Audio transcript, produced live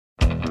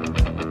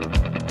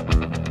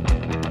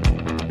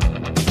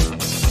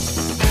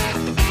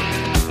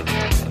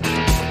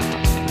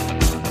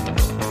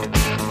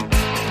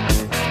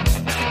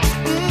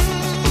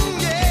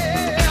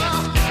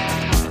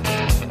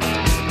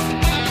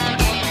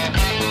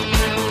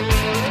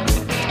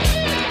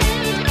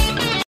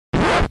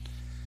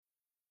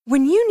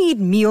When you need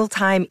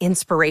mealtime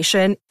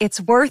inspiration, it's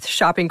worth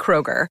shopping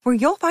Kroger, where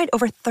you'll find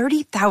over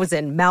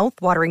 30,000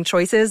 mouth-watering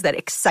choices that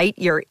excite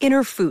your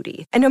inner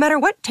foodie. And no matter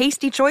what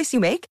tasty choice you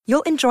make,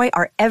 you'll enjoy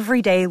our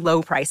everyday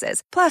low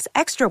prices, plus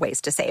extra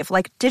ways to save,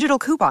 like digital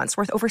coupons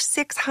worth over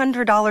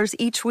 $600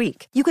 each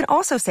week. You can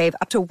also save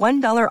up to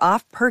 $1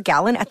 off per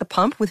gallon at the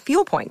pump with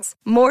fuel points.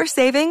 More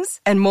savings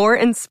and more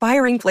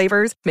inspiring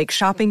flavors make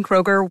shopping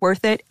Kroger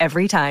worth it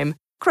every time.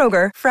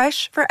 Kroger,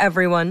 fresh for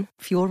everyone.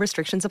 Fuel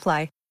restrictions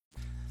apply.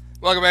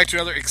 Welcome back to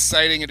another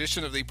exciting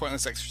edition of the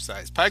Pointless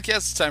Exercise Podcast.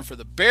 It's time for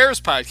the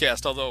Bears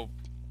podcast, although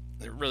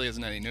there really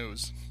isn't any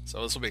news.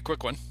 So this will be a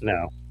quick one.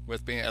 No.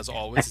 With me, as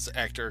always, is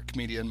actor,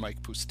 comedian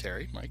Mike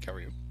Pusateri. Mike, how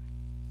are you?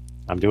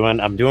 I'm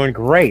doing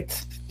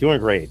great. Doing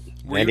great.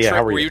 Andy,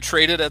 how are you? Were you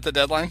traded at the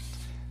deadline?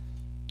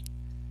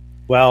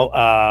 Well,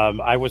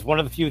 I was one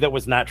of the few that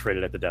was not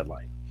traded at the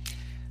deadline.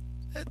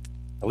 At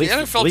least the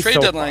NFL trade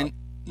deadline,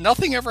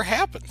 nothing ever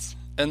happens.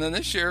 And then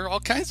this year, all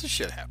kinds of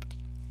shit happens.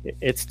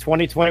 It's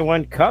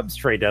 2021 Cubs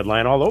trade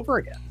deadline all over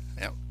again.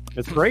 Yeah.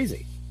 It's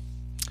crazy.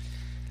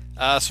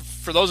 So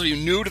for those of you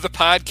new to the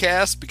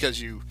podcast, because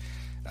you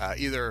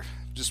either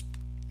just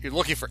you're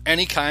looking for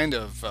any kind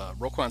of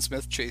Roquan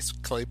Smith, Chase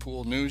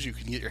Claypool news you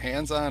can get your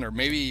hands on, or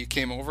maybe you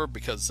came over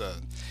because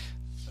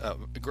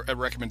a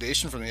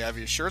recommendation from the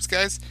Obvious Shirts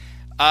guys.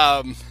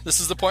 This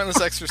is the Pointless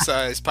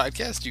Exercise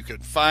podcast. You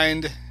could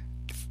find,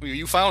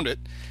 you found it,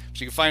 but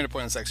you can find it at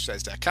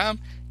pointlessexercise.com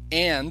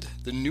and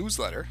the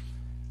newsletter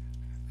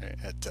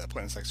at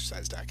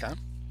pointlessexercise.com.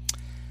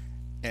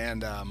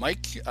 And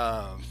Mike,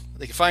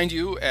 they can find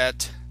you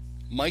at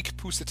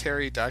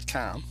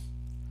mikepusateri.com.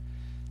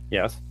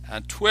 Yes.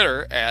 On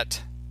Twitter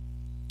at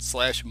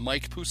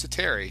 /Mike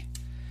Pusateri.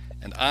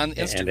 And on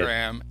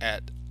Instagram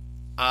at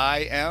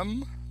I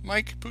am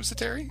Mike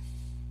Pusateri.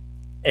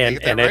 And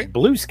right? at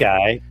Blue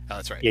Sky. Oh,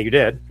 that's right. Yeah, you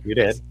did. You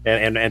did.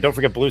 Yes. And don't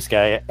forget Blue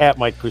Sky at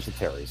Mike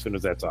Pusateri as soon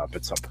as that's up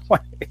at some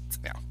point.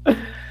 Yeah.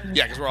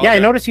 Yeah, because we're all I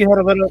noticed you had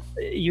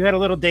a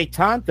little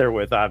detente there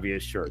with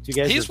Obvious Shirts. You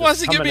guys. He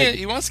wants to give me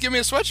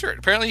a sweatshirt.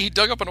 Apparently, he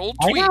dug up an old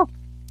tweet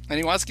and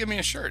he wants to give me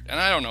a shirt. And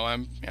I don't know. I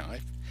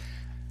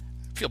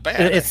feel bad.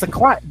 It's the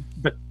clock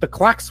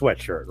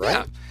sweatshirt, right?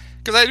 Yeah,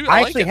 because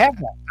I actually have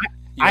that.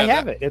 I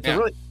have it. It's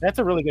that's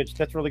a really good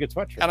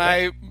sweatshirt. And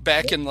I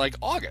back in like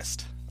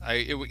August,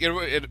 I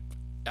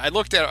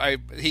looked at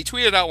it. He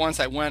tweeted out once.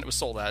 I went. It was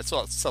sold out. It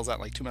sells out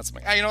in like 2 months. I'm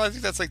like, I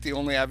think that's like the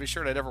only Obvious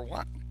shirt I'd ever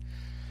want.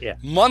 Yeah.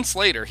 Months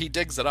later, he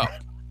digs it up.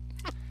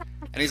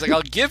 And he's like,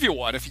 I'll give you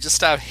one if you just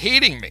stop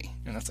hating me.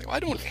 And I was like, well, I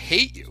don't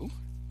hate you.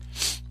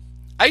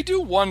 I do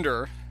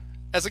wonder,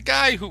 as a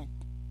guy who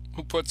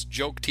puts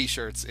joke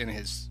t-shirts in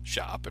his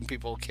shop and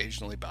people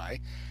occasionally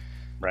buy,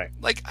 right?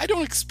 Like, I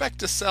don't expect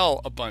to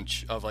sell a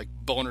bunch of like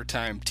Boner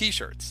Time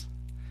t-shirts.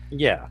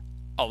 Yeah.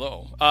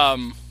 Although,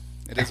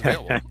 it is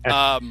available.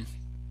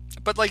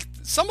 But like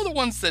some of the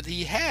ones that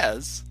he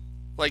has,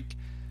 like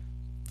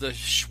the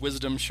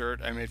Wisdom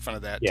shirt, I made fun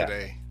of that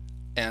today.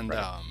 And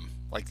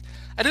like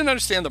I didn't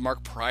understand the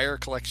Mark Pryor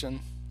collection.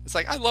 It's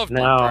like I love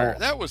Mark Pryor.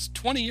 That was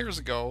 20 years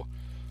ago.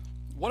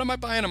 What am I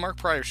buying a Mark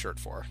Pryor shirt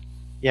for?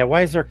 Yeah,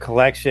 why is there a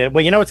collection?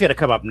 Well, you know what's going to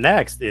come up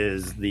next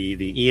is the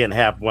Ian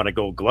Happ Won a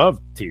Gold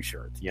Glove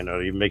t-shirt. You know,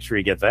 you make sure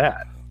you get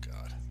that.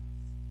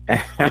 Oh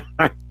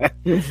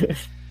God.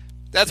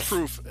 That's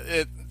proof.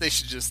 They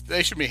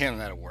should be handing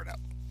that award out.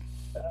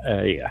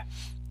 Yeah.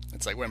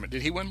 It's like, wait a minute,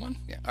 did he win one?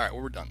 Yeah. All right,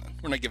 well, we're done then.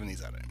 We're not giving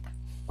these out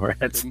anymore.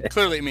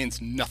 Clearly it means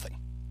nothing.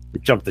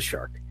 Jump the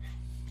shark.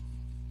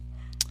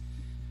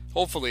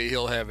 Hopefully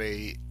he'll have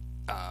a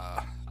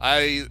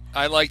I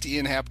liked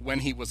Ian Happ when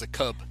he was a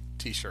Cub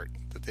t-shirt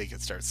that they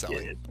could start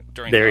selling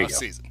during the off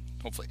season.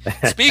 Hopefully.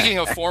 Speaking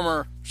of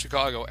former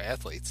Chicago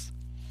athletes.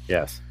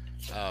 Yes.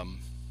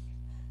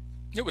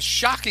 It was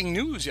shocking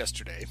news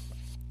yesterday.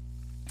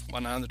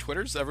 Went on the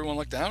Twitters, everyone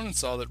looked down and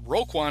saw that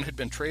Roquan had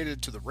been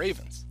traded to the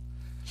Ravens.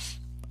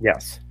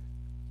 Yes.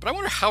 But I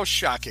wonder how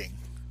shocking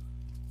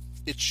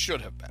it should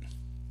have been.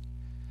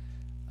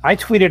 I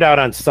tweeted out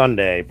on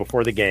Sunday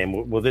before the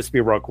game, will this be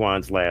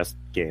Roquan's last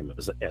game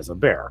as a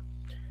Bear?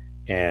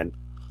 And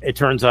it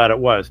turns out it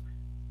was.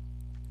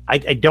 I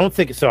don't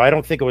think so. I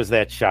don't think it was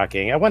that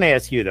shocking. I want to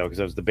ask you, though, because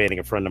I was debating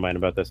a friend of mine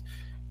about this.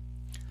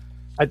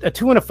 A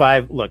 2 and a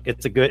 5, look,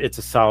 it's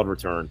a solid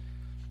return.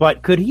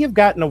 But could he have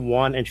gotten a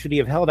 1, and should he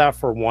have held out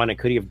for 1, and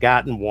could he have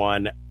gotten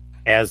 1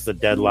 as the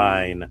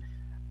deadline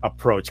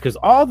approached? Because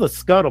all the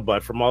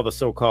scuttlebutt from all the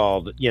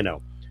so-called,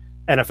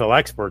 NFL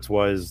experts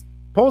was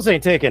Poles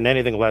ain't taking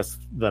anything less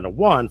than a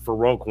 1 for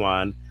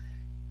Roquan,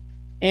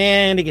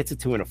 and he gets a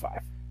 2 and a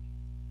 5.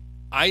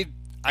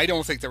 I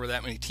don't think there were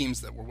that many teams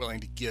that were willing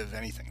to give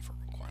anything for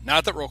Roquan.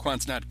 Not that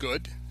Roquan's not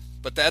good,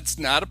 but that's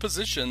not a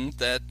position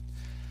that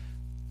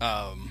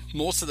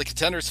most of the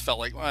contenders felt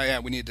like, well, yeah,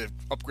 we need to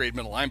upgrade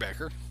middle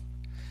linebacker.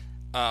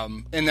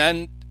 And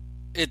then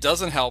it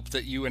doesn't help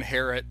that you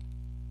inherit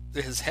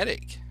his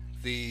headache.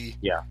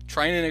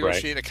 Trying to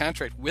negotiate a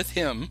contract with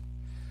him.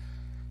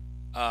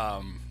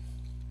 I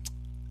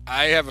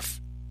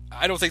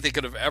don't think they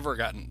could have ever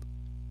gotten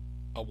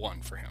a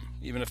 1 for him,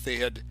 even if they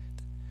had.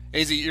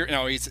 He's a year,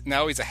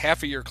 he's a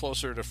half a year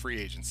closer to free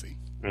agency.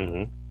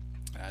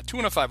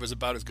 2.5 was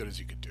about as good as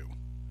you could do,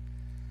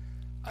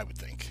 I would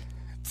think.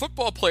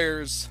 Football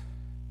players,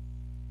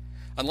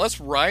 unless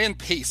Ryan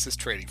Pace is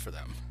trading for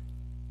them,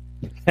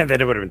 and then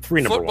it would have been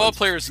 3 number football ones.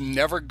 players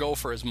never go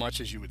for as much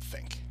as you would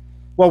think.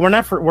 Well,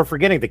 we're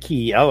forgetting the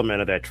key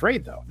element of that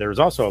trade, though. There's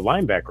also a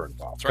linebacker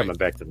involved coming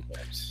back to the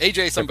Bears.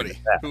 AJ, somebody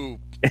who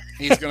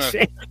he's gonna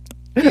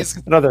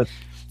another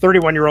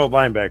 31-year-old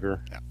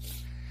linebacker. Yeah.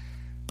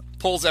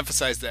 Poles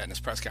emphasized that in his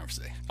press conference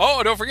today.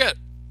 Oh, don't forget,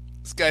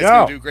 this guy's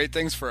gonna do great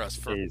things for us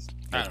for I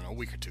don't know, a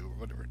week or two or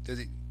whatever.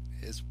 Did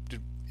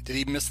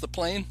he miss the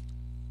plane?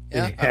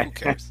 Yeah, oh, who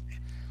cares?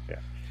 Yeah.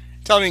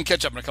 Tell him he can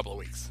catch up in a couple of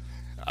weeks.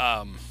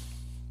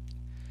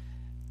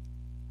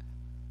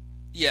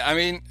 Yeah, I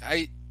mean,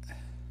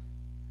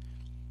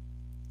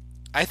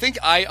 I think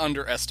I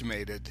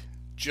underestimated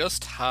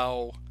just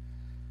how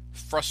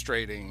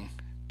frustrating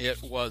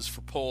it was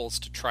for Poles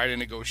to try to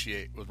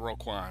negotiate with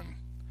Roquan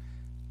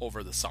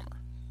over the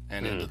summer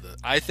and into the.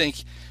 I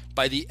think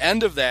by the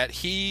end of that,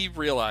 he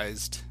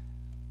realized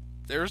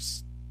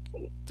there's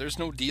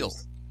no deal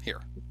here.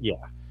 Yeah,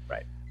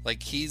 right. Like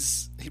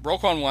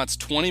Roquan wants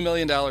 $20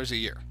 million a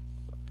year.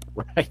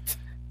 Right.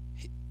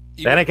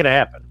 That ain't gonna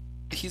happen.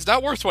 He's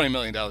not worth $20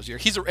 million a year.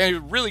 He's a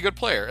really good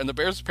player, and the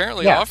Bears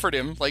apparently offered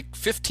him like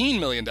 $15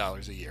 million a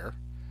year.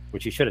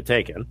 Which he should have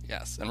taken.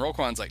 Yes, and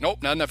Roquan's like,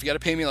 nope, not enough. You got to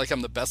pay me like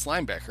I'm the best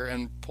linebacker.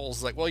 And Poles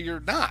is like, well,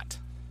 you're not.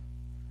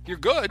 You're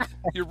good.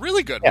 You're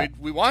really good. Yeah.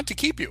 We want to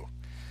keep you.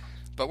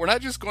 But we're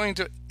not just going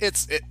to...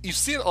 You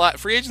see it a lot.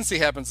 Free agency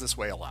happens this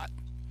way a lot.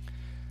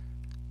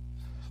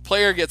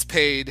 Player gets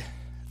paid.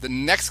 The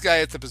next guy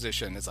at the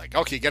position is like,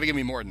 okay, you got to give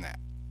me more than that.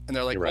 And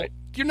they're like, you're right.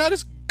 Well, you're not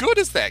as good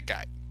as that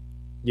guy.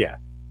 Yeah.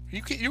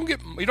 You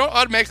don't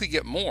automatically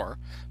get more,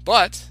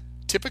 but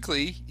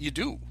typically you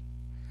do.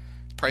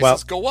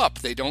 Prices go up;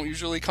 they don't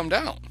usually come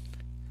down.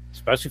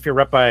 Especially if you're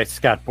rep by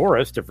Scott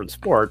Boras, different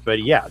sport.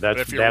 But yeah,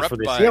 that's where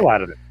they see a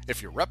lot of it.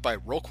 If you're rep by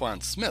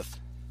Roquan Smith,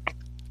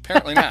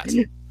 apparently not.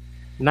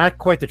 Not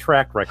quite the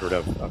track record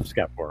of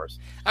Scott Boras.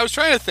 I was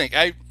trying to think.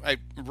 I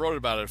wrote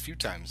about it a few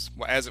times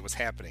as it was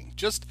happening.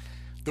 Just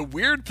the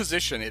weird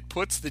position it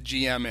puts the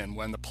GM in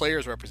when the player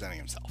is representing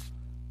himself.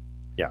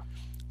 Yeah.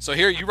 So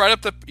here you write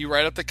up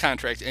the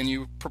contract and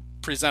you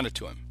present it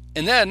to him,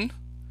 and then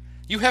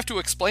you have to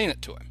explain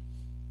it to him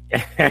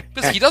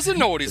because he doesn't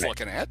know what he's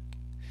looking at,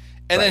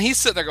 and then he's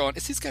sitting there going,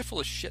 "Is this guy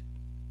full of shit?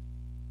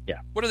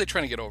 Yeah. What are they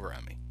trying to get over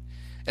on me?"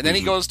 And then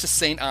he goes to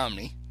St.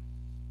 Omni,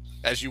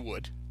 as you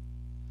would.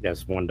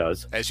 Yes, one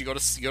does. As you go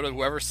to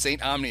whoever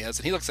St. Omni is,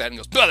 and he looks at it and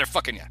goes, "Oh, they're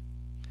fucking you."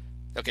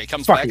 Okay,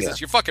 comes back and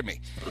says, "You're fucking me,"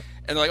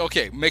 and they're like,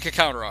 "Okay, make a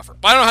counter offer."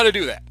 But I don't know how to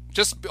do that.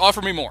 Just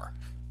offer me more.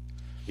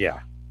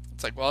 Yeah.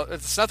 It's like, well,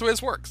 it's not the way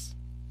this works.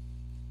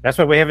 That's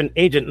why we have an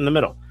agent in the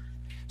middle.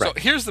 Right. So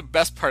here's the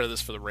best part of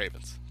this for the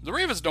Ravens. The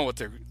Ravens know what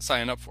they're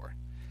signing up for.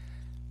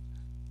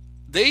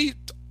 They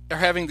are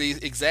having the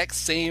exact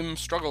same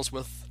struggles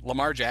with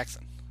Lamar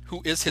Jackson,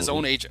 who is his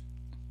own agent.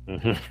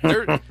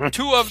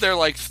 Two of their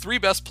 3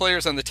 best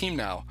players on the team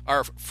now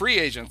are free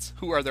agents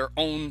who are their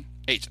own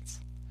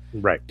agents.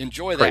 Right.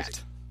 Enjoy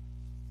that.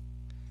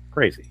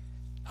 Crazy.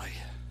 Oh,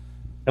 yeah.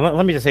 And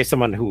let me just say,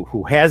 someone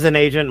who has an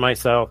agent,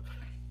 myself,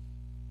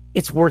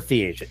 it's worth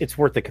the agent. It's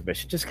worth the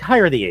commission. Just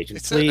hire the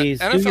agent,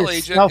 please. NFL do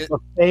yourself a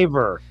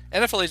favor.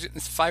 NFL agent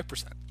is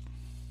 5%.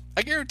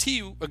 I guarantee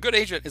you, a good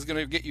agent is going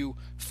to get you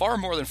far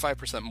more than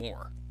 5%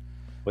 more.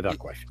 Without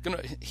question.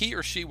 He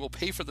or she will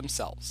pay for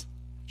themselves.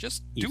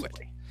 Just do it.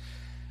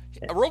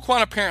 Yeah.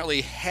 Roquan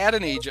apparently had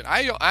an agent.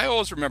 I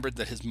always remembered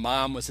that his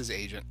mom was his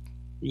agent.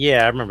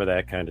 Yeah, I remember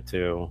that kind of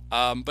too.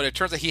 But it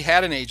turns out he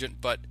had an agent,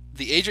 but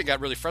the agent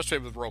got really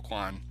frustrated with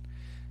Roquan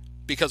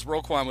because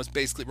Roquan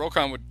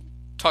would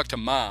talk to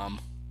mom,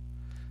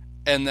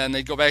 and then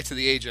they'd go back to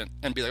the agent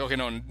and be like, "Okay,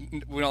 no,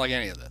 we don't like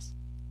any of this."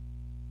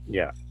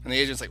 Yeah. And the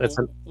agent's like,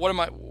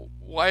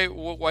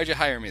 why'd you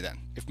hire me then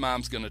if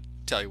mom's going to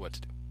tell you what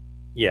to do?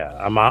 Yeah,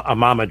 a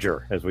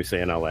momager, as we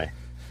say in LA.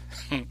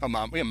 a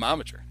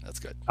momager. That's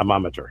good. A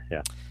momager,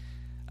 yeah.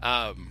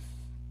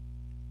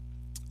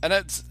 And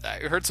I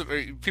heard some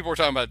people were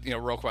talking about,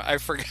 Roquan. I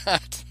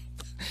forgot.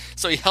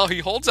 So he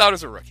holds out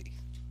as a rookie.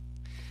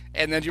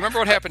 And then do you remember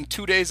what happened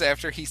 2 days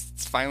after he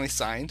finally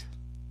signed?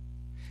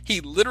 He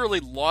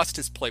literally lost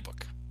his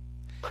playbook.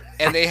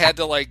 And they had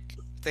to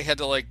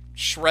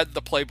shred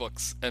the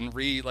playbooks and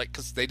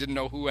because they didn't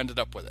know who ended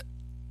up with it.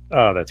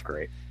 Oh, that's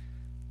great.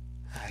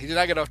 He did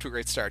not get off to a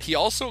great start. He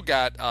also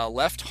got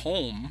left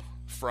home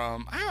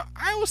from...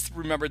 I always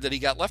remembered that he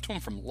got left home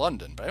from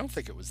London, but I don't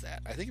think it was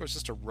that. I think it was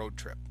just a road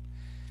trip.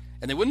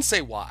 And they wouldn't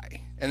say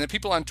why. And then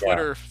people on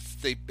Twitter,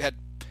 they had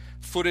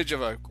footage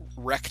of a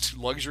wrecked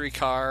luxury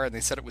car, and they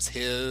said it was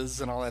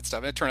his and all that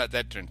stuff. And that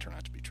didn't turn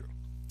out to be true.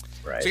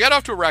 Right. So he got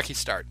off to a rocky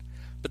start.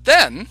 But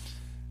then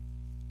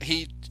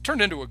he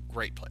turned into a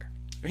great player.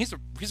 I mean,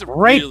 he's a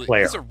great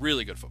player. He's a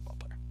really good football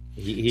player.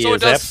 It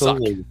does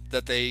absolutely suck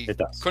that they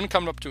couldn't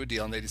come up to a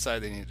deal and they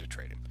decided they needed to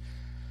trade him.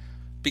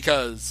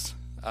 Because,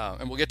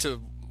 and we'll get to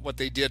what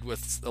they did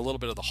with a little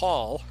bit of the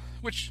haul,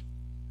 which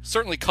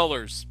certainly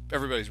colors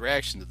everybody's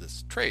reaction to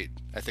this trade,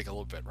 I think, a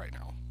little bit right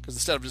now. Because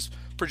instead of just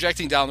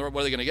projecting down the road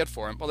what are they going to get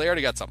for him, well, they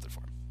already got something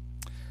for him.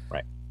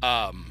 Right.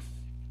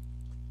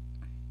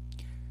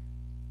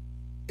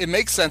 It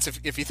makes sense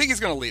if you think he's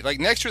going to leave. Like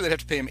next year, they'd have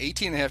to pay him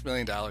 $18.5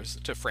 million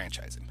to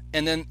franchise him.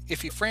 And then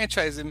if you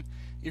franchise him,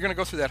 you're going to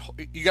go through that.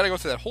 You got to go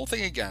through that whole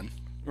thing again,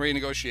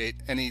 renegotiate.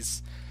 And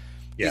he's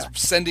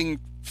sending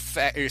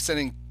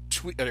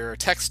tweet or a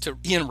text to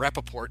Ian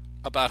Rappaport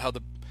about how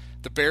the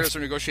Bears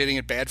are negotiating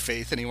in bad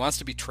faith, and he wants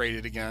to be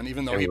traded again,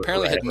 even though he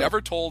apparently had never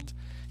told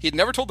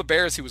the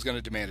Bears he was going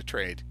to demand a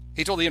trade.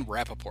 He told Ian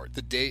Rappaport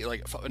the day,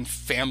 like on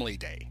Family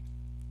Day.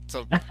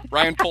 So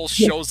Ryan Poles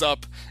shows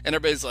up, and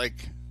everybody's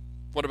like,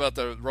 "What about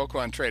the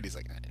Roquan trade?" He's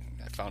like,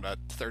 "I found out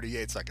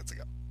 38 seconds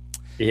ago."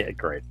 Yeah,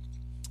 great.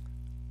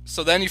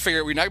 So then you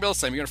figure we're not going to be able to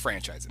sign him. You're going to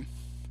franchise him.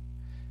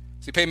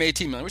 So you pay him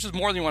 $18 million, which is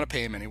more than you want to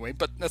pay him anyway,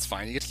 but that's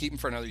fine. You get to keep him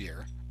for another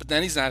year. But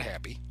then he's not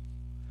happy.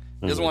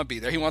 He doesn't want to be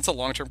there. He wants a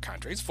long-term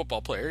contract. He's a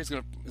football player.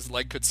 His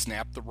leg could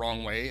snap the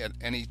wrong way at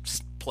any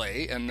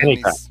play, and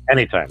then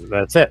anytime.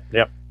 That's it.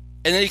 Yep.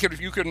 And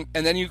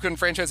then you can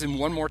franchise him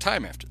one more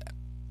time after that.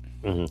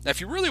 Mm-hmm. Now,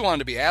 if you really wanted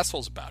to be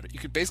assholes about it, you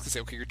could basically say,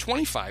 okay, you're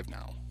 25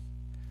 now.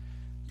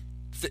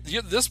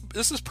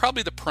 This is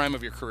probably the prime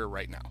of your career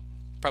right now.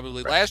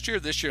 Probably last year,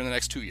 this year, and the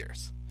next 2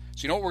 years.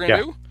 So you know what we're going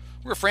to do?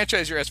 We're going to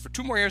franchise your ass for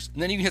 2 more years,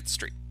 and then you can hit the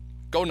street.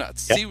 Go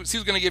nuts. See who's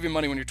going to give you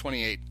money when you're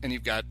 28 and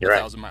you've got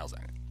 1,000 miles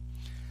on it.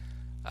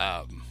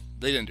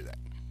 They didn't do that,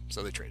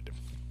 so they traded him.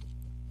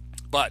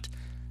 But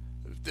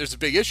there's a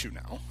big issue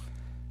now.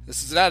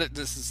 This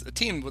is a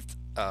team with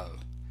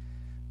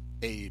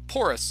a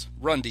porous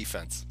run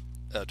defense,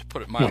 to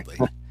put it mildly.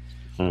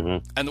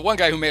 Mm-hmm. And the one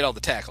guy who made all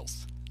the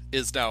tackles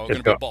is now going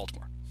to go to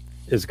Baltimore.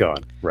 Is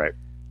gone, right?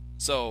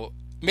 So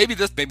maybe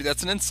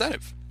that's an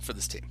incentive for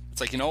this team.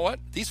 It's like, you know what?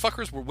 These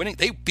fuckers were winning.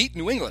 They beat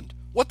New England.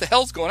 What the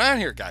hell's going on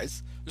here,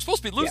 guys? We're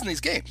supposed to be losing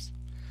these games.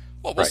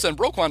 Well, we'll send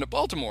Roquan to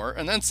Baltimore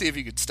and then see if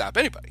you could stop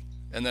anybody.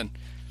 And then,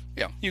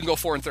 you can go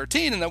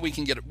 4-13, and then we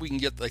can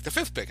get like the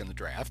 5th pick in the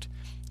draft.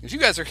 Because you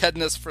guys are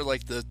heading us for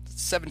like the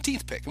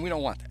 17th pick, and we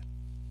don't want that.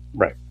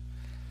 Right.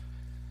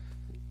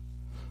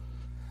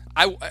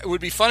 It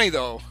would be funny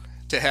though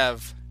to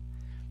have.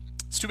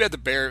 It's too bad the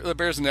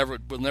Bears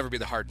will never be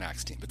the Hard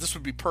Knocks team, but this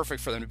would be perfect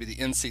for them to be the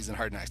in-season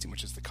Hard Knocks team,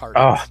 which is the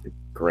Cardinals. Oh,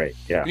 great!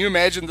 Yeah. Can you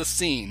imagine the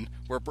scene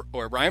where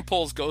Ryan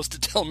Poles goes to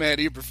tell Matt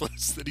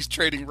Eberflus that he's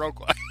trading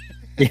Roquan?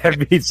 Yeah,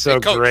 it'd be so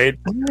great.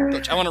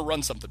 Coach, I want to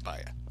run something by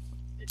you.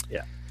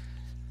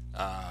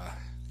 Yeah.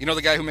 You know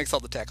the guy who makes all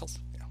the tackles?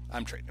 Yeah,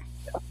 I'm trading him.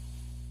 Yeah.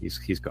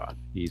 He's gone.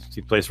 He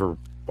plays for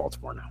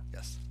Baltimore now.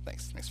 Yes.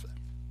 Thanks for that.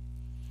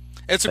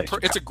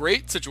 It's a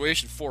great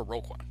situation for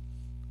Roquan.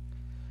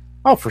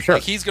 Oh, for sure.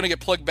 Like he's going to get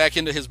plugged back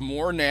into his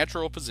more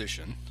natural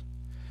position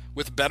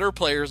with better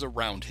players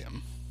around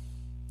him.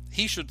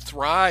 He should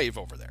thrive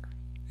over there.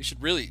 He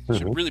should really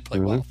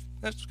play well.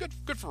 That's good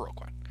for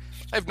Roquan.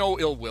 I have no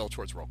ill will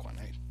towards Roquan.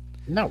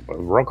 No, but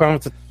Roquan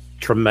was a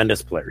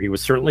tremendous player. He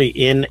was certainly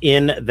in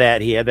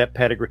that. He had that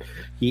pedigree.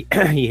 He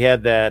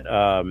had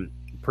that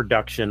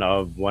production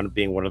of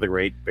being one of the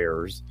great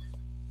Bears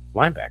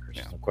linebackers.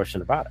 Yeah. No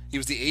question about it. He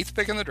was the 8th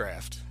pick in the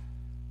draft,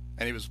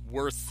 and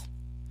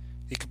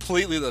he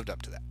completely lived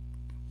up to that.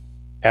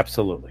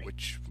 Absolutely.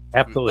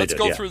 Let's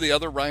go through the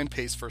other Ryan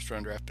Pace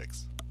first-round draft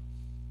picks,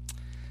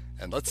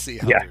 and let's see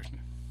how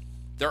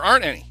there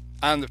aren't any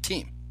on the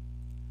team.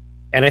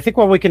 And I think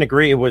we can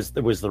agree it was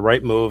the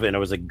right move, and it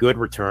was a good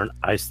return.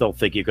 I still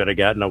think you could have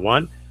gotten a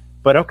 1,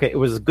 but okay, it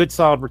was a good,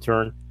 solid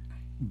return,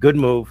 good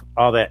move.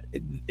 All that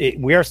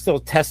we are still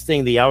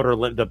testing the outer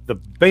limit,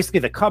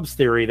 basically the Cubs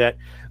theory that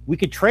we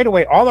could trade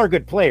away all our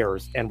good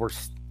players, and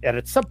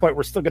at some point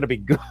we're still going to be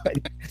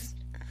good,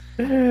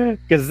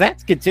 because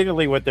that's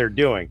continually what they're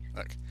doing.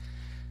 Look,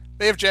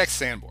 they have Jack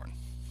Sanborn.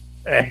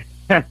 I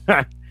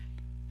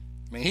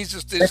mean, he's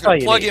just going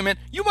to plug him in.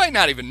 You might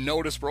not even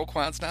notice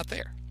Roquan's not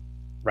there.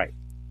 Right.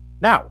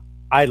 Now,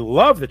 I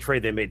love the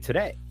trade they made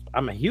today.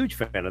 I'm a huge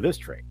fan of this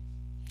trade.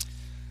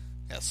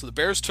 Yeah, so the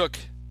Bears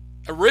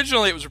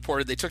originally it was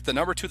reported they took the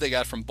number 2 they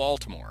got from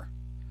Baltimore,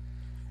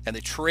 and they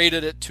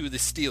traded it to the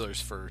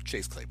Steelers for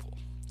Chase Claypool.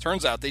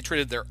 Turns out they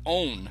traded their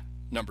own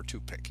number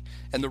 2 pick.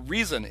 And the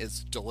reason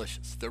is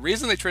delicious. The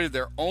reason they traded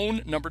their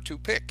own number 2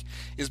 pick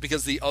is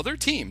because the other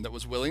team that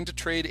was willing to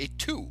trade a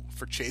 2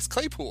 for Chase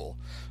Claypool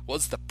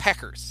was the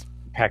Packers.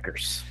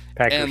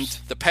 And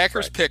the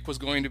Packers pick was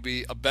going to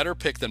be a better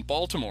pick than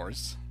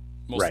Baltimore's,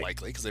 most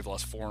likely, because they've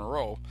lost 4 in a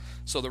row.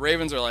 So the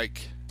Ravens are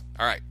like,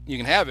 all right, you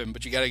can have him,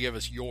 but you got to give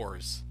us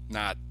yours,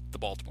 not the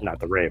Baltimore.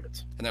 Not the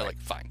Ravens. And they're like,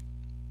 fine.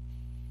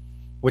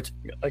 Which,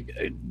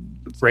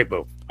 great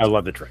move. I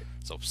love the trade.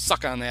 So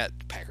suck on that,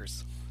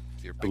 Packers.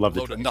 You're a big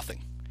load of nothing.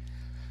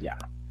 Yeah.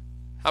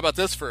 How about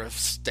this for a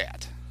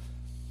stat?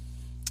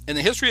 In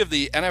the history of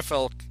the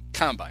NFL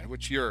Combine,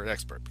 which you're an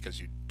expert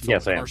because you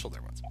filmed a commercial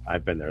there once.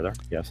 I've been there,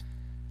 yes.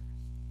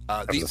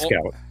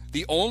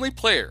 The only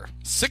player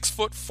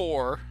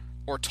 6'4"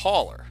 or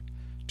taller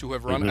to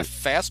have run a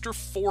faster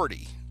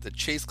 40 than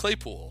Chase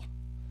Claypool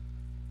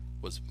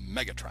was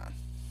Megatron.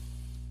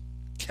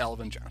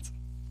 Calvin Johnson.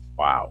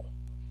 Wow.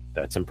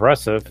 That's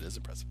impressive. It is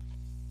impressive.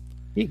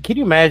 Can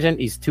you imagine?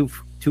 He's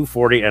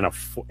 240 and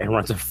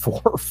runs a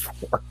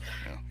 4.4.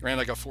 Yeah. Ran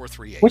like a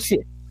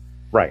 4.38.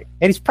 Right.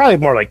 And he's probably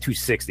more like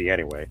 260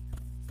 anyway.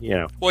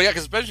 Well, yeah,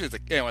 because especially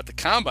at the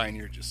combine,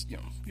 you're just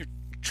you're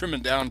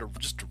trimming down to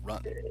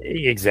run.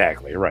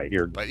 Exactly right.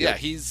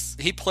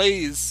 He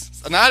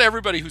plays. Not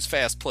everybody who's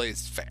fast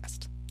plays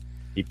fast.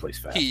 He plays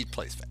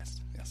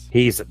fast.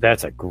 Yes.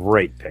 That's a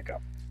great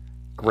pickup.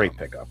 Great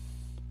pickup.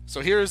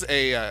 So here's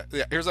an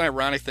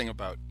ironic thing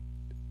about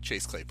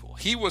Chase Claypool.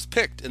 He was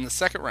picked in the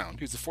second round.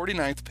 He was the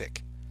 49th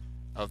pick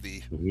of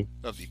the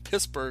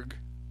Pittsburgh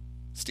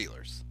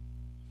Steelers.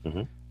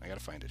 Mm-hmm. I got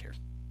to find it here.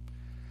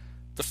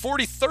 The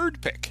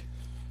 43rd pick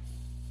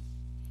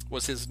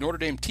was his Notre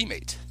Dame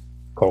teammate,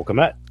 Cole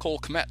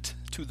Kmet,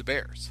 to the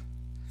Bears.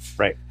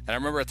 Right. And I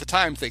remember at the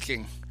time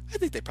thinking, I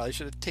think they probably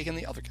should have taken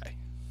the other guy.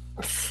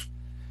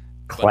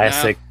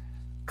 Classic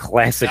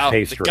pace.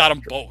 They got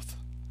them both.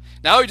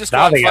 Now you just go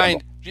out and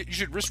find. You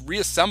should just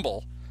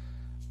reassemble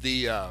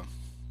the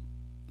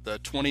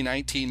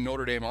 2019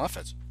 Notre Dame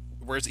offense.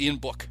 Where's Ian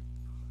Book?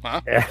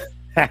 Huh?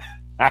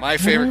 My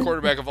favorite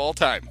quarterback of all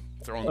time.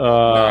 Throwing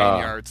 9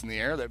 yards in the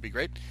air. That'd be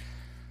great.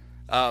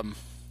 Do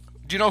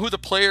you know who the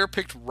player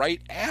picked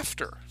right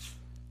after?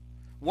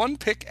 One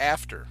pick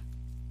after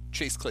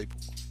Chase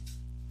Claypool.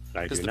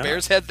 Because the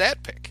Bears had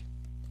that pick.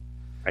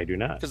 I do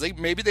not. Because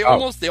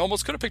they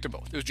almost could have picked them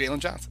both. It was Jalen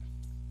Johnson.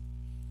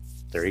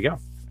 There you go.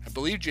 I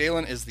believe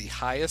Jalen is the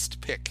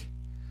highest pick.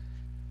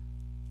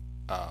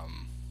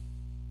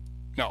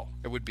 No,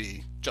 it would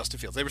be Justin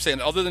Fields. They were saying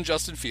other than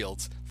Justin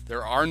Fields,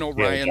 there are no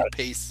Ryan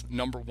Pace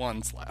number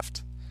ones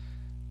left.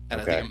 And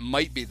I think it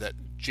might be that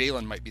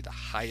Jalen might be the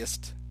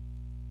highest.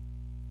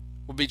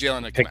 Would be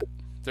Jalen and Kmet.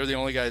 They're the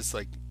only guys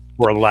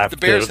we're left. The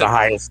Bears the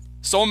highest.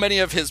 So many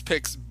of his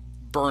picks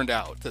burned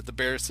out that the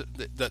Bears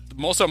that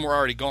most of them were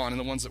already gone, and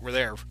the ones that were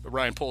there,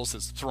 Ryan Poles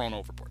has thrown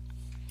overboard.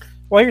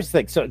 Well, here's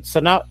the thing. So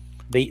now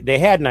they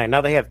had 9. Now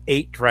they have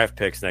 8 draft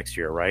picks next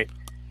year, right?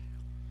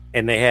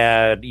 And they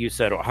had, you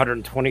said,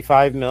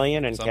 $125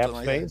 million in cap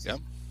space. Yeah.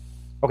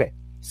 Okay,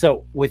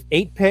 so with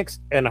 8 picks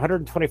and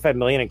 $125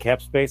 million in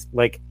cap space,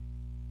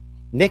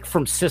 Nick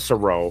from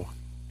Cicero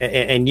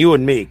and you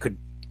and me could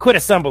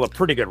assemble a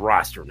pretty good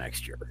roster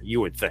next year.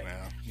 You would think.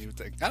 Yeah, you would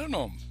think. I don't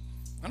know.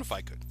 I don't know if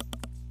I could.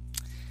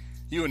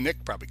 You and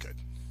Nick probably could.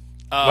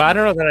 Well, I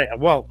don't know that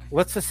well,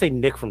 let's just say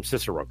Nick from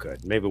Cicero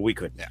could. Maybe we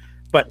could. Yeah.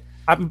 But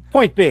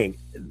point being,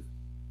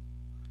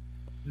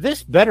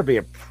 this better be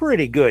a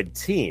pretty good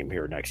team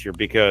here next year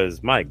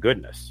because, my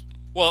goodness.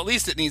 Well, at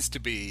least it needs to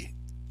be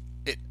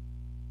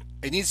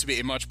it needs to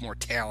be a much more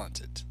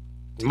talented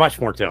team. Much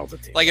more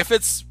talented team.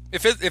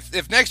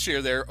 If next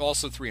year they're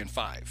also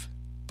 3-5,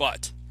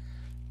 but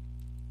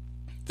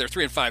they're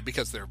 3-5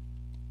 because they're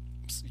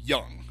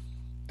young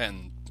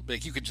and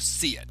you could just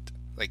see it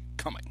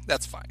coming.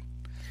 That's fine.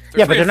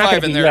 They're but they're not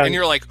going to be young. And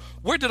you're like,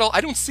 where did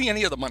I don't see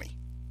any of the money.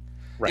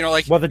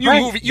 Right.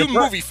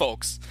 Movie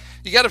folks.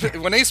 You got to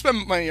when they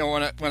spend money.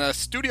 When a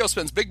studio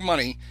spends big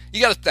money,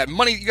 you got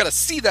to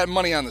see that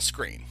money on the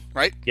screen,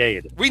 right? Yeah,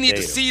 you do. We need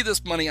to see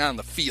this money on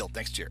the field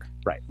next year,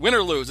 right? Win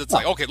or lose, it's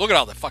okay. Look at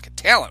all the fucking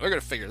talent. We're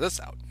going to figure this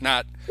out.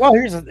 Not what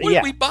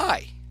did we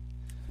buy?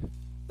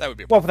 That would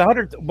be for the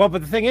 100. Well,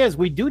 but the thing is,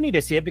 we do need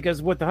to see it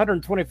because with the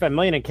 $125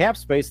 million in cap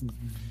space,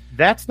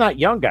 that's not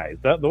young guys.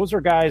 Those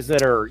are guys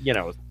that are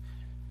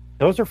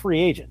those are free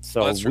agents.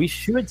 So we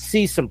should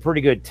see some pretty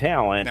good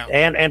talent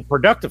and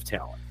productive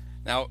talent.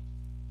 Now,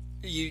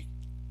 you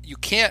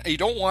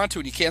don't want to,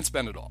 and you can't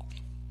spend it all,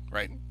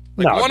 right?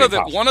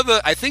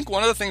 I think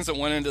one of the things that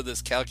went into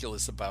this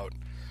calculus about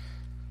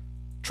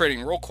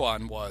trading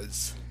Roquan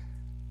was,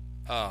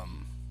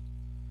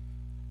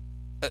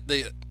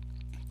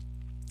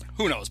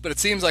 who knows? But it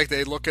seems like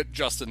they look at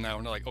Justin now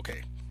and they're like,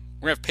 okay,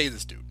 we're gonna have to pay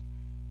this dude.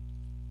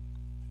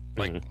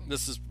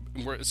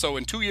 So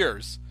in 2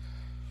 years,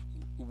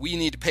 we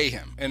need to pay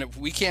him, and if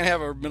we can't have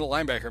a middle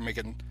linebacker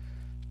making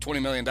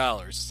 $20 million,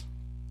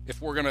 if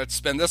we're going to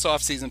spend this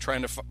offseason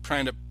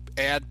trying to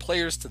add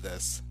players to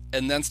this,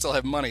 and then still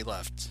have money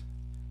left,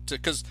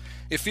 because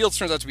if Fields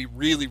turns out to be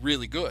really,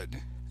 really good,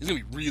 he's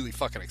going to be really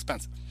fucking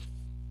expensive.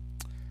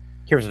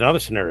 Here's another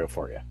scenario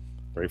for you.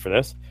 Ready for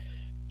this?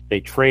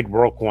 They trade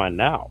Roquan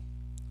now,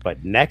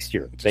 but next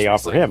year they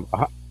offer him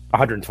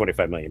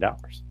 $125 million. Well,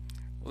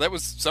 that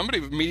was somebody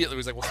immediately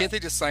was like, well, can't they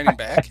just sign him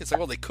back? It's like,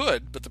 well, they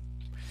could, but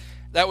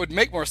that would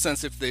make more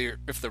sense if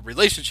the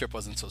relationship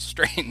wasn't so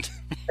strained.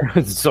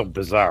 It's so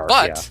bizarre.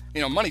 But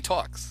money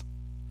talks.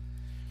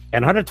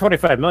 And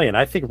 $125 million,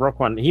 I think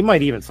Roquan, he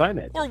might even sign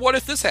it. Or what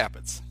if this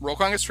happens?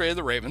 Roquan gets traded to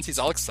the Ravens. He's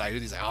all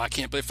excited. He's like, I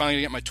can't believe I'm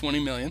finally going to get my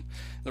 $20 million.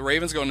 The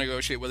Ravens go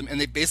negotiate with him,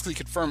 and they basically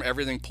confirm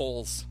everything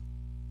Poles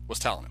was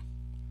telling him.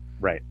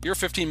 Right. You're a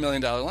 $15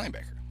 million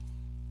linebacker.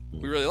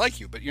 We really like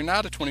you, but you're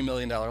not a $20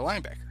 million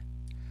linebacker.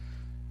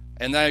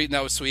 And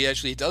now so he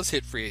actually does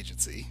hit free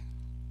agency,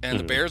 and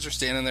the Bears are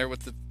standing there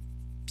with the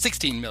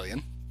 $16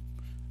 million.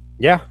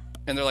 Yeah.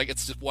 And they're like,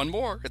 it's just one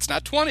more. It's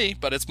not 20,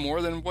 but it's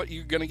more than what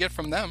you're going to get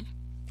from them.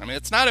 I mean,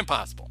 it's not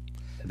impossible.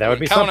 That would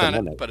be count something, on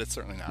wouldn't it, it? but it's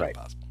certainly not Right.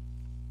 impossible.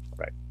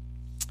 Right.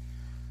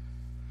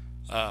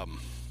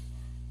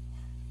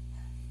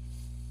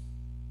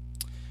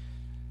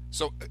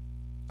 So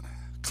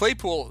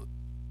Claypool,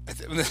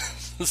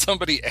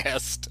 somebody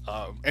asked,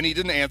 and he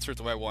didn't answer it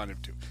the way I wanted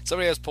him to.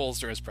 Somebody asked Poles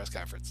during his press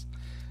conference.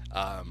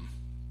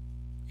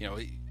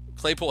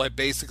 Claypool had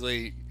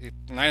basically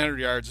 900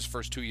 yards his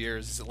first 2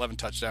 years. He's 11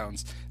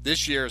 touchdowns.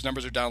 This year, his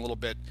numbers are down a little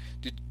bit.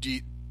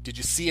 Did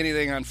you see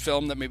anything on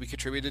film that maybe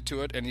contributed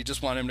to it? And he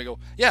just wanted him to go,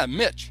 yeah,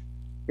 Mitch.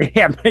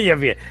 Yeah.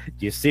 Do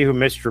you see who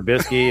Mitch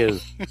Trubisky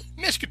is?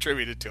 Mitch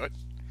contributed to it.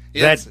 He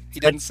That-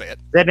 didn't say it.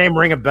 That name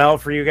ring a bell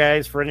for you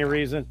guys for any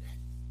reason?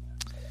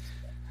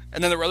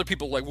 And then there were other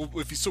people like, well,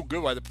 if he's so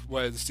good, why the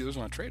Steelers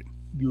want to trade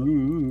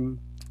him?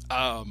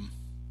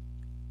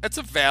 It's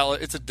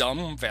a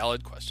dumb,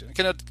 valid question.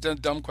 Can a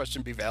dumb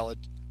question be valid?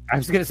 I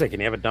was going to say, can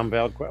you have a dumb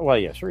valid question? Well,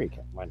 yeah, sure you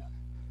can. Why not?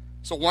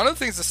 So one of the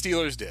things the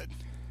Steelers did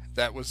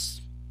that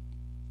was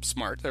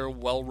smart. They're a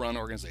well-run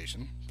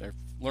organization. They're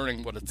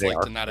learning what it's They like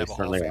are. to not They have a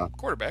Hall of certainly Fame are.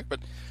 quarterback. But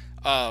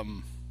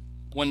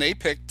when they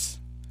picked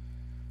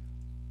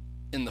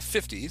in the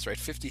 50s, right,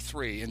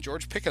 53, and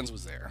George Pickens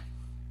was there,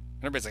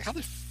 and everybody's like, how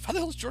the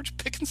hell is George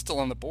Pickens still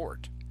on the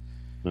board?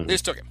 Mhm. They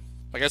just took him.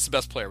 Like, that's the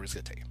best player. We're just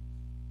going to take him.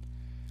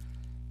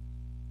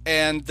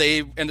 And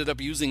they ended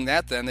up using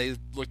that then. They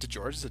looked at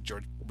George and said,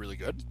 George, really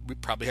good. We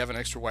probably have an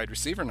extra wide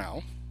receiver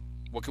now.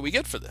 What can we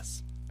get for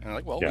this? And they're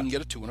like, well, Yeah. we can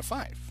get a 2 and a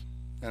 5.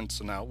 And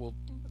so now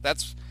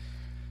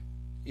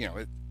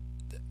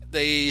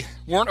they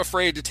weren't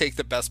afraid to take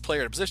the best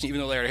player at a position, even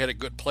though they already had a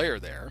good player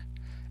there.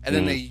 And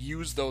then they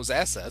used those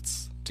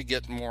assets to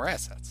get more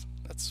assets.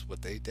 That's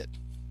what they did.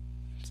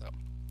 So,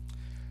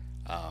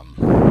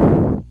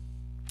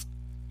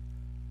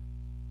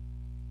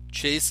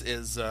 Chase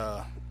is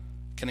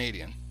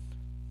Canadian.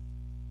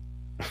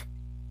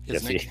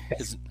 Yes, he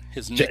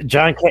His nick,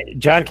 John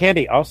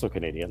Candy, also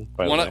Canadian,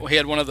 by the way. he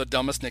had one of the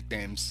dumbest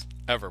nicknames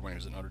ever when he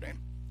was at Notre Dame.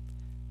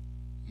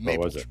 What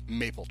was it?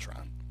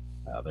 Mapletron.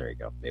 Oh, there you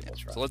go. Maple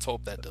Trout. So let's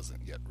hope that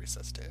doesn't get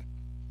resuscitated.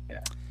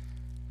 Yeah.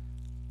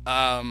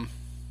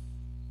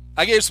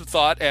 I gave some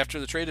thought after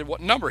the trade at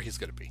what number he's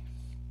going to be.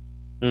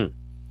 Hmm.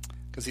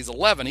 Because he's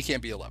 11, he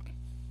can't be 11.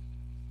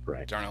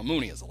 Right. Darnell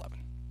Mooney is 11.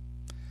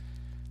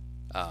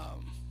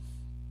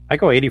 I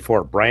go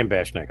 84, Brian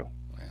Bashnickel.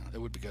 Yeah, it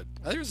would be good.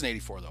 I think it was an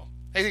 84 though.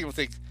 I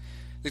think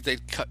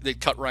they'd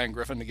cut Ryan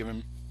Griffin to give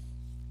him.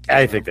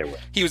 I think they would.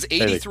 He was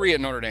 83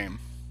 at Notre Dame.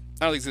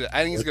 I think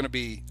he's going to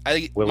be.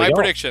 Will My he go?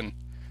 prediction,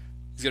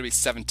 he's going to be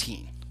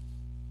 17.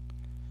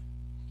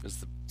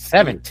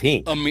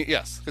 17.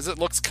 Yes, because it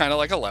looks kind of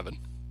like 11.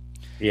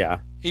 Yeah,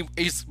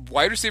 He's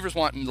wide receivers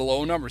want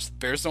low numbers. The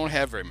Bears don't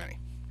have very many.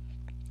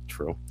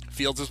 true.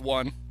 Fields is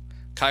 1.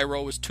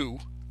 Cairo is 2.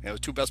 The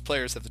 2 best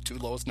players have the 2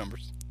 lowest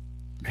numbers.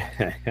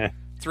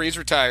 3 is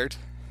retired.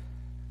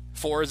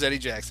 4 is Eddie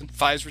Jackson.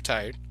 5 is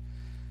retired.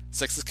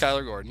 6 is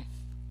Kyler Gordon.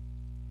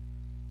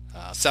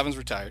 7 is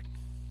retired.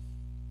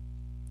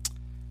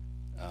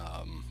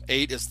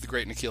 8 is the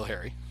great N'Keal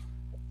Harry.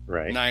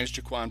 Right. 9 is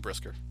Jaquan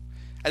Brisker.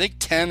 I think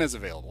 10 is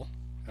available.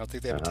 I don't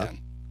think they have a 10.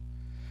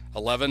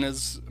 11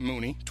 is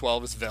Mooney.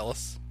 12 is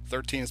Vellis.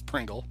 13 is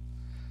Pringle.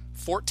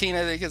 14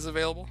 I think is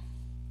available.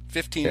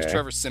 15 is Okay.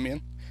 Trevor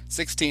Siemian.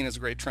 16 is the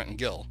great Trenton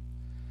Gill.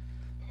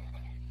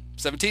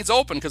 17 is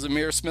open because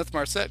Amir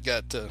Smith-Marset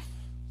got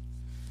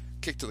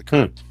kicked to the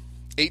curb.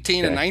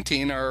 18 and Okay.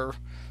 19 are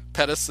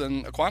Pettis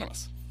and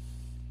Equanimus.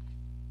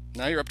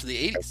 Now you're up to the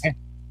 80s. Okay.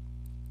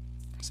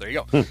 So there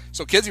you go.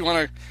 So kids, you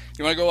want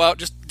to go out?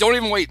 Just don't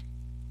even wait.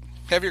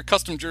 Have your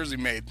custom jersey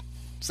made.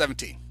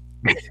 17.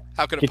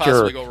 How could it Get your-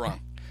 possibly go wrong?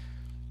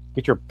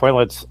 Get your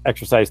Pointless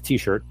Exercise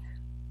T-shirt,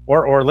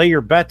 or lay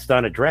your bets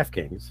down at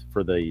DraftKings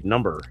for the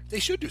number. They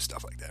should do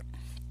stuff like that.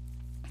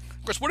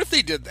 Of course, what if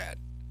they did that?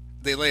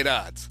 They laid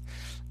odds,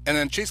 and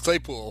then Chase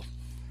Claypool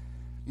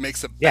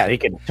makes a Yeah, they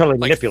can totally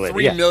like manipulate. $3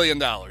 it. Yeah. million.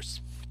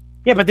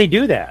 Yeah, but they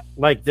do that.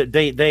 Like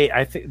they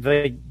I think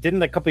they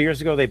didn't a couple of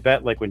years ago. They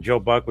bet like when Joe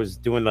Buck was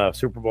doing the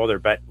Super Bowl, they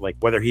bet like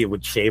whether he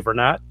would shave or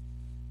not.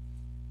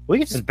 We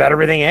can just bet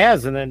everything he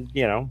has, and then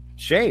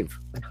shave.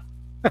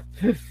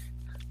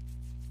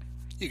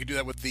 You could do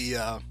that with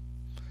the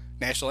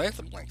national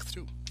anthem length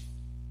too.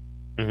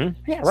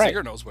 Mm-hmm. Yeah, right.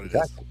 Singer knows what it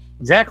is.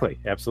 Exactly.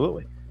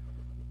 Absolutely.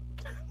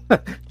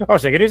 Oh,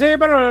 so can you say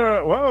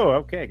better? Whoa,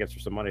 okay. I guess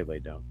there's some money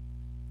laid down.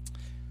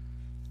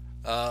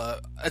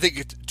 I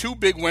think 2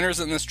 big winners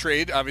in this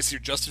trade, obviously, are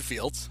Justin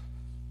Fields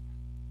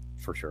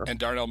For sure. and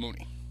Darnell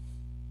Mooney.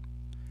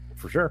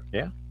 For sure.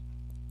 Yeah.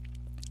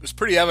 It was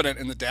pretty evident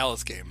in the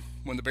Dallas game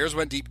when the Bears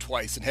went deep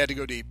twice and had to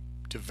go deep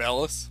to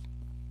Vellis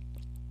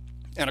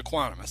and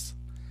Equanimus.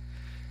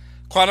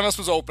 Equanimus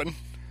was open.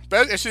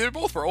 But actually, they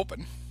both were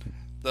open.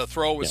 The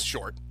throw was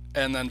short,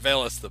 and then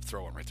Vellis, the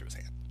throw went right through his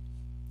hand.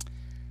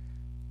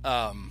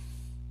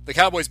 The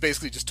Cowboys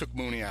basically just took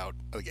Mooney out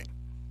of the game.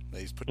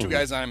 They just put 2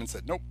 guys on him and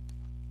said, nope,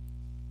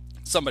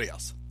 somebody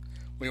else.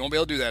 We won't be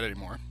able to do that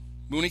anymore.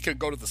 Mooney could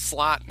go to the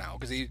slot now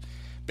because he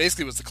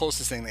basically was the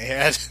closest thing they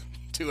had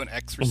to an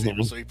X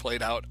receiver, so he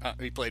played out.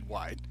 He played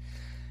wide.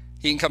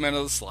 He can come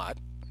into the slot.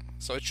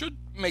 So it should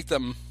make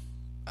them.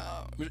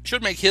 It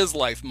should make his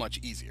life much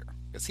easier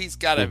because he's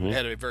had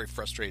a very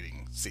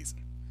frustrating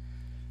season.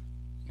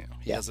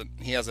 He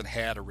hasn't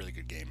had a really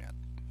good game yet,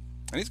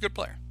 and he's a good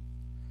player.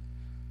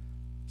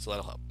 So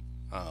that'll help.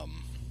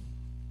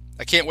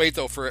 I can't wait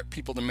though for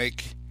people to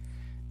make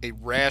a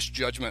rash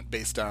judgment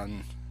based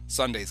on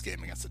Sunday's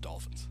game against the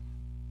Dolphins,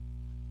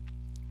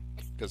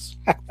 because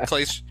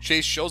Clay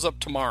Chase shows up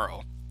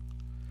tomorrow.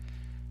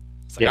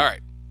 It's like, all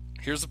right,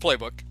 here's the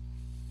playbook.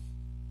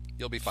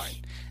 You'll be fine.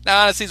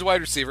 Now, honestly, he's a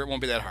wide receiver. It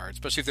won't be that hard,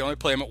 especially if they only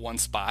play him at one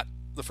spot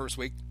the first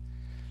week.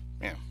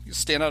 You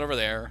stand out over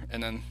there,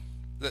 and then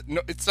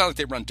it's not like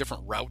they run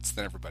different routes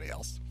than everybody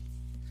else.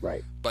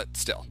 Right. But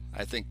still,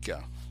 I think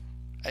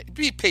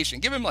be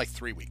patient. Give him like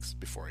 3 weeks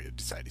before you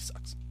decide he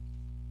sucks.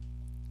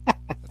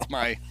 That's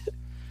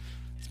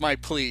my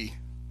plea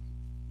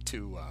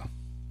to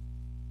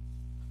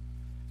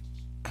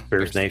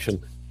Bears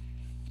Nation.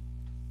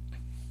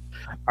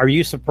 Are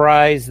you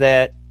surprised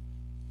that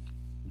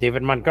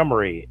David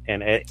Montgomery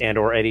and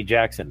or Eddie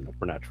Jackson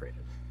were not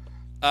traded?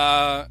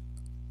 I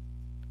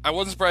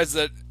wasn't surprised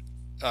that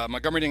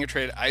Montgomery didn't get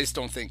traded. I just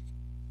don't think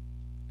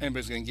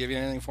anybody's going to give you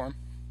anything for him.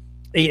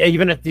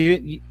 Even if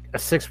a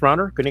sixth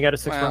runner, couldn't you get a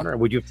sixth runner?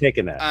 Would you have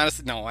taken that?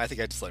 Honestly, no. I think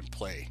I'd just let him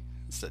play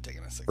instead of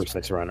taking a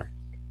sixth runner.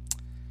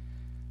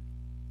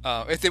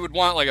 If they would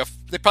want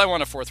they probably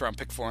want a 4th round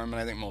pick for him,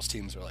 and I think most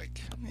teams are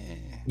like,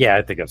 yeah,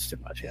 I think that's too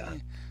much. Yeah.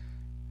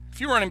 A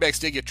few running backs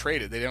did get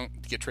traded. They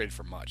don't get traded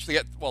for much. They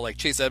got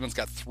Chase Edmonds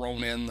got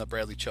thrown in the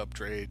Bradley Chubb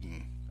trade,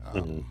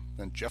 and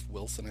then Jeff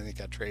Wilson I think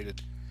got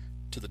traded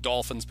to the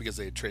Dolphins because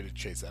they had traded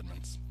Chase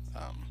Edmonds.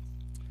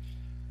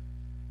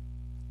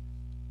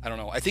 I don't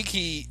know. I think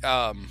he's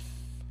going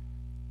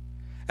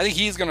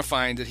to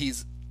find that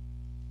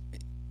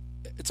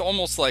it's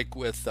almost like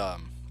with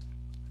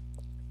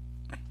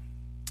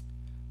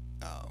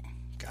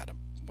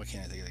what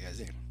can't I think of the guy's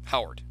name?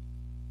 Howard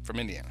from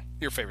Indiana,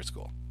 your favorite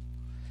school.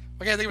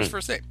 Why can't I think of his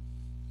first name?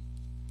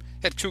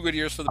 Had 2 good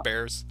years for the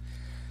Bears,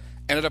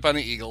 ended up on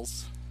the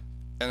Eagles,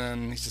 and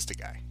then he's just a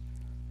guy.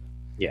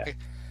 Yeah.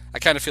 I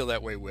kind of feel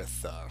that way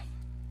with.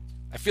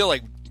 I feel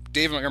like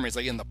David Montgomery is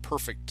in the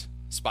perfect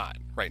spot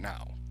right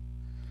now,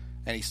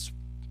 and he's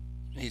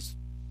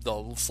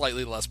the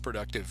slightly less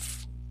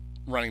productive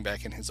running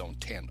back in his own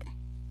tandem.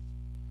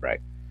 Right.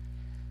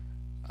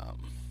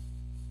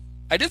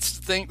 I did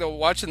think though,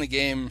 watching the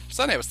game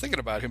Sunday, I was thinking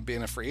about him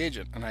being a free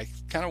agent, and I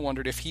kind of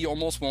wondered if he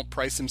almost won't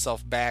price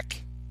himself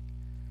back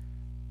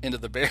into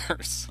the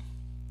Bears.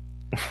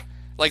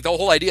 The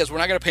whole idea is we're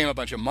not going to pay him a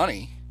bunch of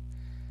money.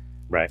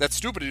 Right. That's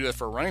stupid to do that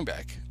for a running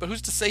back. But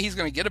who's to say he's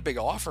going to get a big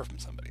offer from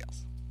somebody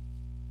else?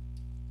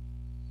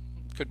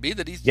 Could be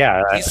that he's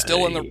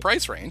still in the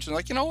price range.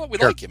 And you know what? We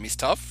like him. He's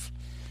tough.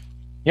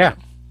 Yeah.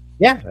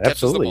 Yeah,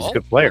 absolutely. He's a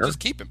good player. We'll just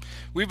keep him.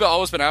 We've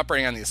always been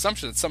operating on the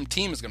assumption that some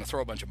team is going to throw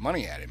a bunch of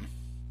money at him.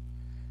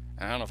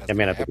 And I don't know if that's going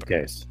to happen. That may not be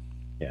the case.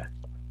 Yeah.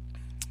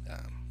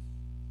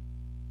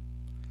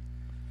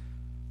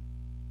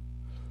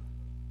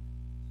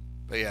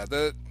 But yeah,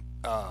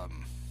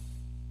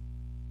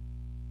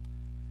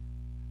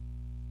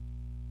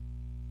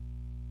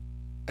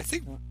 I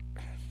think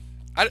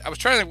I was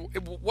trying to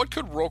think, what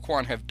could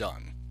Roquan have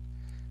done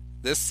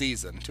this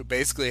season to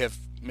basically have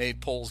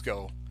made polls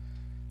go,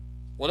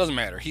 well, it doesn't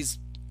matter. He's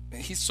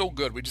so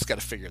good. We just got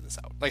to figure this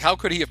out. How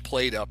could he have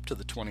played up to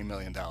the $20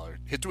 million,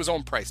 hit to his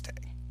own price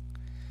tag?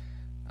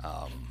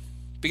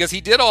 Because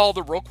he did all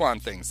the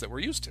Roquan things that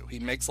we're used to. He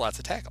makes lots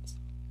of tackles.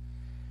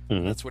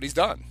 Mm-hmm. That's what he's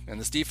done. And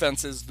the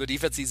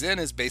defense he's in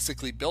is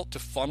basically built to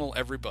funnel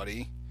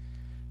everybody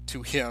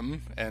to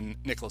him and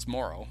Nicholas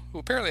Morrow, who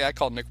apparently I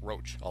call Nick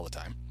Roach all the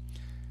time.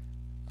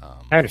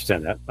 I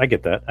understand that. I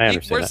get that. I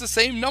understand he wears the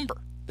same number.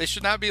 They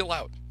should not be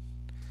allowed.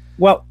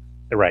 Well,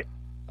 right.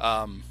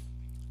 I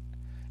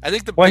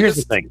think the here's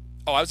the thing.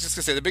 Oh, I was just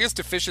going to say, the biggest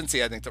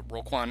deficiency I think that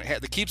Roquan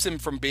had that keeps him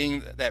from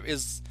being that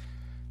is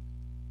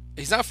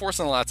he's not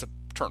forcing lots of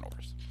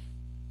turnovers.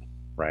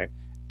 Right.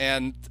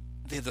 And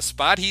the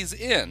spot he's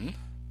in,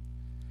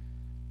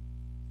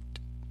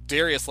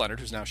 Darius Leonard,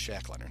 who's now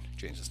Shaq Leonard,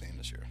 changed his name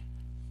this year,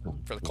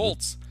 for the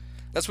Colts,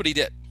 that's what he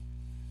did.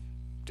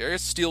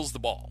 Darius steals the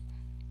ball.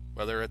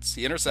 Whether it's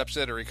he intercepts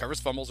it or he recovers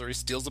fumbles or he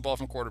steals the ball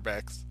from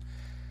quarterbacks.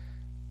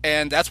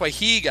 And that's why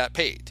he got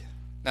paid.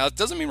 Now, it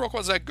doesn't mean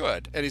Roquan's that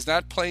good, and he's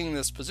not playing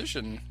this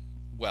position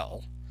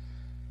well.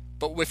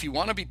 But if you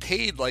want to be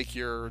paid like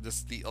you're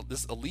this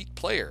elite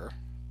player,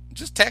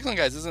 just tackling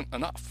guys isn't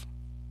enough.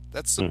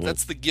 That's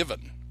the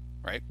given,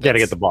 right? You got to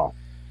get the ball.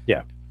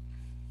 Yeah.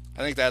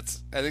 I think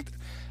that's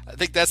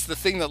the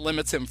thing that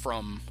limits him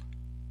from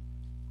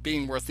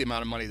being worth the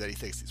amount of money that he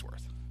thinks he's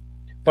worth.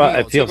 Well,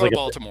 it feels like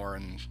Baltimore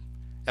and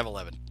have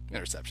 11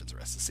 interceptions the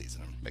rest of the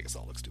season and make us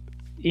all look stupid.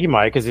 He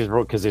might because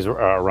he's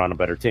around a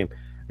better team.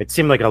 It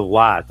seemed like a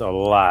lot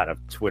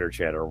of Twitter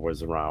chatter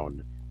was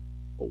around.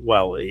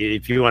 Well,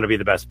 if you want to be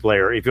the best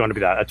player, if you want to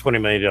be a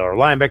 $20 million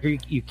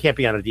linebacker, you can't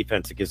be on a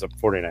defense that gives up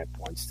 49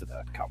 points to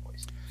the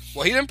Cowboys.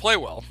 Well, he didn't play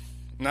well.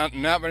 Not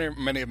many of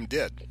them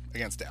did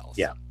against Dallas.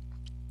 Yeah.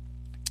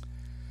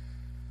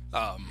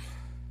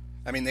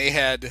 I mean, they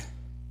had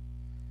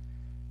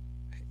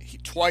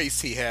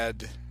twice he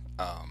had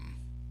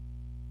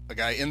a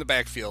guy in the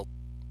backfield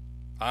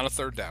on a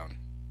third down.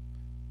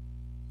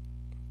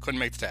 Couldn't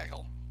make the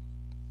tackle.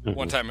 Mm-hmm.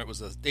 One time it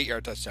was a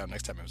 8-yard touchdown.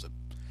 Next time it was a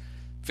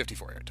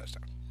 54-yard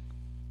touchdown.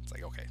 It's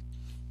like, okay,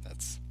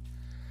 that's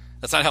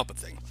not helping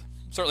things.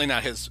 Certainly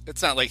not his.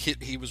 It's not like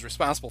he was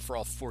responsible for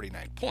all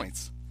 49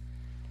 points.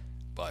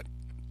 But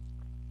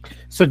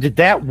so did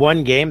that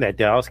one game, that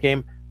Dallas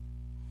game,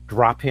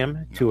 drop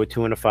him to a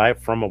 2 and a 5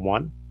 from a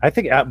 1? I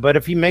think, but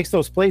if he makes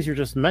those plays you're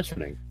just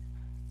mentioning,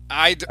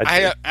 I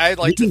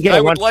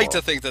would like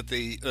to think that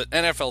the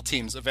NFL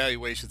teams'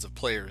 evaluations of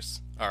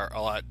players are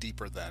a lot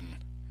deeper than,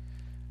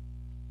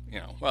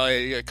 well,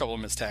 a couple of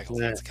missed tackles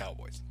against the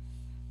Cowboys.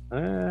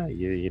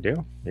 You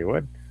do? You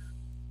would?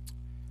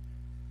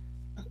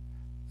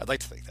 I'd like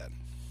to think that.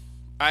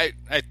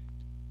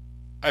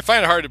 I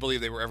find it hard to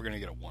believe they were ever going to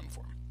get a 1 for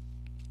him.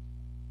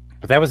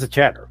 But that was the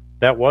chatter.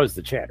 That was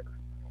the chatter.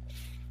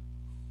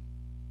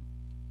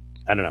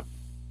 I don't know.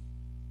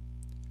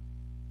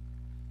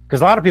 Because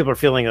a lot of people are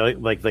feeling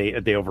like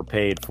they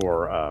overpaid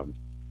for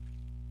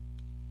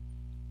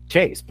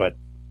Chase, but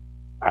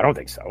I don't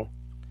think so.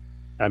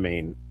 I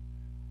mean,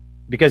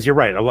 because you're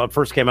right. A lot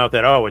first came out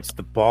that, it's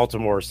the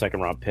Baltimore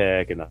 2nd-round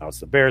pick, and now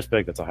it's the Bears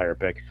pick. That's a higher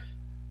pick.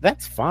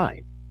 That's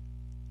fine.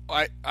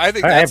 I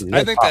think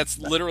that's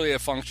literally a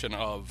function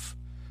of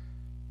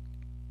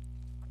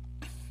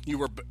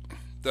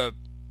the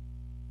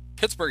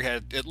Pittsburgh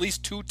had at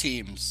least 2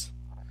 teams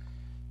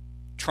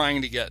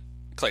trying to get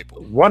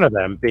Claypool. One of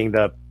them being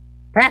the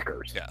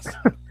Packers. Yes,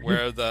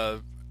 where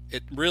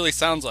it really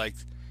sounds like,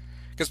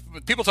 because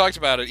people talked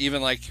about it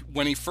even like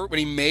when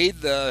he made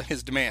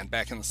his demand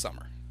back in the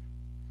summer.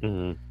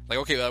 Mm-hmm. Like,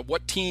 okay,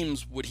 what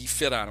teams would he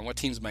fit on, and what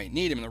teams might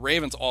need him? And the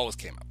Ravens always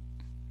came up.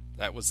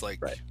 That was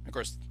like, right. Of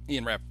course,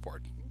 Ian Rappaport,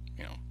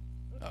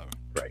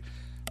 right,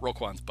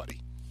 Roquan's buddy,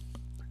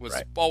 was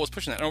always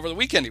pushing that. And over the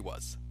weekend, he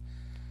was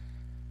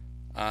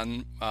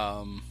on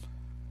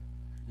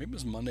maybe it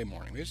was Monday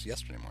morning, maybe it was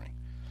yesterday morning.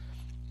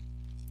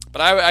 But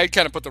I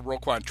kind of put the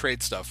Roquan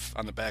trade stuff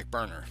on the back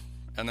burner,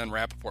 and then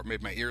Rappaport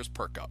made my ears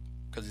perk up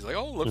because he's like,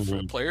 look for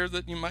a player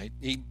that you might.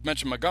 He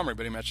mentioned Montgomery,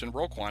 but he mentioned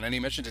Roquan, and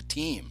he mentioned a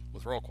team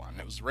with Roquan, and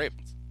it was the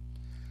Ravens.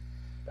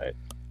 Right.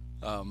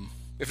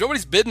 If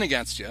nobody's bidding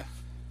against you,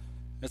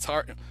 it's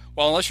hard.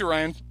 Well, unless you're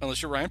Ryan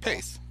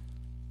Pace,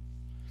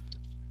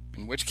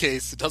 in which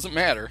case it doesn't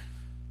matter.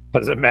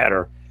 Doesn't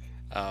matter.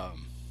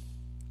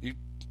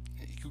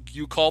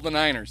 You call the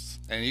Niners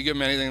and you give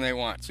them anything they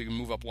want, so you can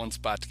move up one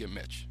spot to get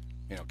Mitch.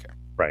 You don't care.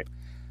 Right.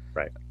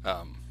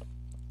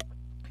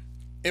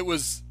 It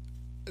was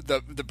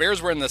the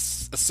Bears were in a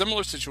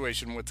similar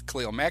situation with the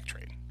Khalil Mack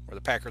trade, where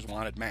the Packers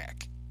wanted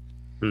Mack,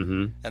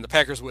 and the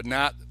Packers would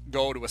not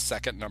go to a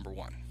second number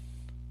 1.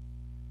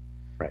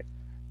 Right.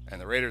 And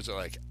the Raiders are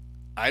like,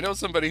 I know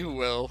somebody who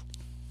will.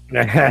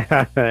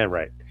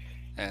 Right.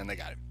 And they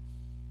got him.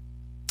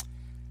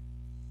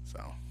 So,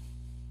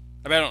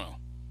 I mean, I don't know.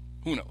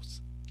 Who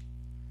knows?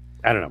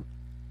 I don't know.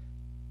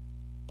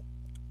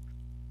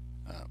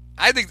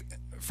 I think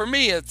for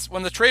me, it's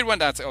when the trade went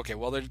down. It's like, okay,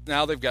 well,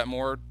 now they've got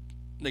more.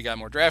 They got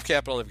more draft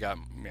capital. They've got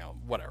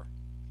whatever.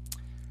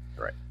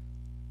 Right.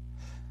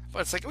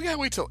 But it's like we gotta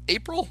wait till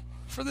April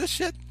for this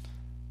shit.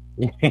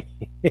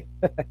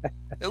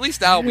 At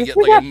least now we get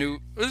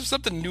there's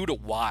something new to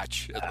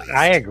watch. At least.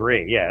 I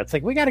agree. Yeah, it's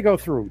like we got to go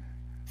through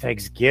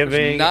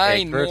Thanksgiving,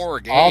 there's 9 more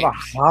games, all the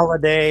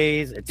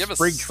holidays, and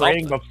spring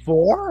training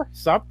before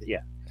something.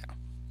 Yeah.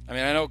 I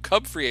mean, I know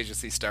Cub free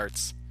agency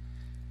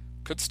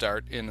could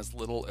start in as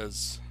little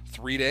as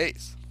 3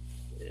 days.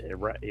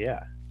 Right.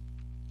 Yeah.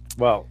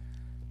 Well,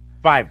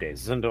 5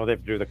 days. Until they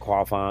have to do the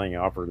qualifying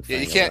offer.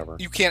 You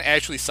can't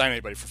actually sign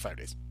anybody for 5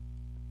 days.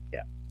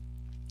 Yeah.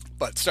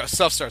 But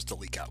stuff starts to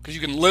leak out because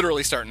you can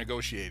literally start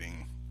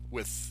negotiating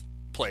with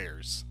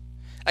players.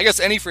 I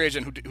guess any free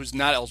agent who's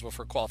not eligible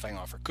for a qualifying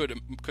offer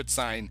could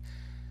sign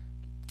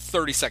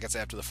 30 seconds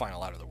after the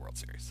final out of the World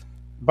Series.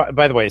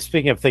 By the way,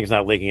 speaking of things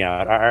not leaking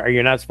out, are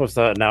you not supposed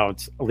to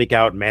leak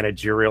out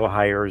managerial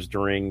hires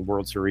during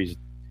World Series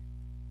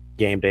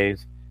game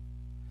days?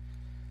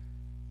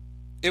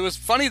 It was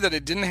funny that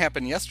it didn't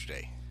happen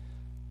yesterday.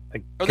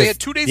 Or they had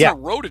 2 days in a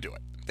row to do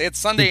it. They had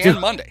Sunday and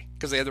Monday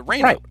because they had the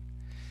rain out.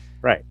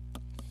 Right.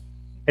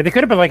 And they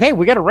could have been like, hey,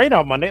 we got a rain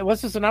out Monday.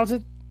 Let's just announce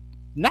it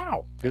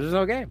now because there's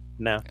no game.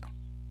 No. Yeah.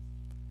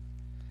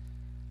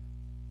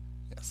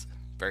 Yes.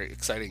 Very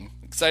exciting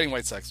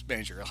White Sox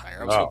managerial hire.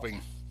 I was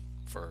hoping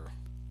for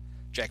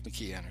Jack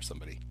McKeon or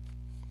somebody.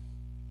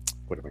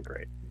 Would have been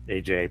great.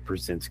 AJ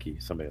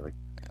Brzezinski, somebody like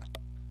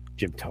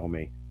Jim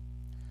Thome.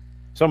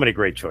 So many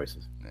great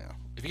choices. Yeah.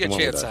 If you get a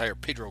chance to hire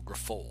Pedro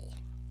Grifol,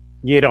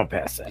 you don't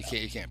pass that.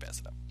 You can't pass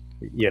it up.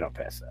 You don't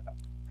pass that up.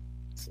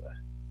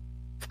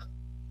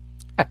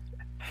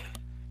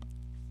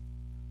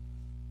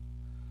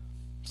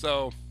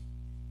 So,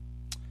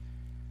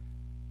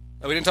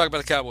 we didn't talk about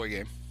the Cowboy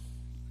game.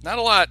 Not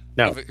a lot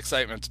of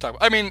excitement to talk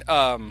about. I mean,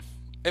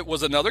 it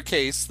was another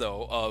case,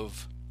 though,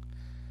 of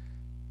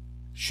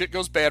shit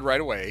goes bad right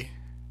away,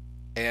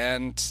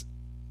 and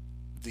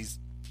the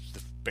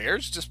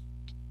Bears just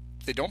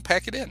they don't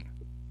pack it in.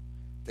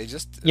 They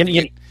just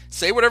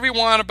say whatever you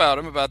want about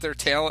them, about their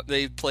talent.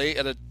 They play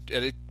at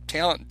a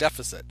talent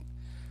deficit,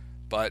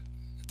 but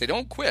they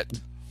don't quit.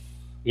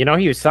 You know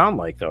who you sound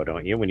like, though,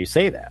 don't you, when you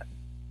say that?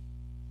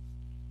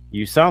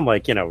 You sound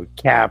like,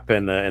 Cap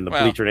and the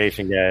Bleacher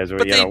Nation guys.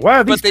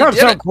 Where, these Cubs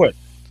don't quit.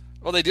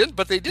 Well, they did,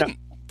 but they didn't.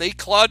 They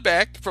clawed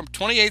back from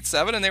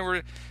 28-7,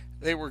 and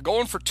they were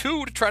going for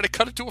 2 to try to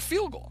cut it to a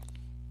field goal.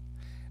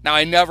 Now,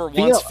 I never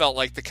once felt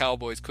like the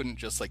Cowboys couldn't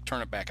just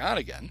turn it back on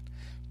again,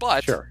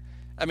 but sure.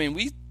 I mean,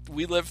 we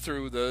lived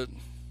through Bear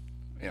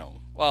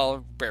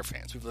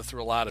fans. We've lived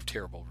through a lot of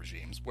terrible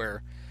regimes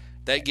where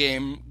that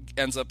game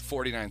ends up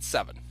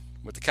 49-7,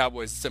 with the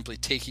Cowboys simply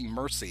taking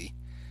mercy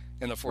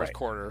in the fourth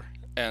quarter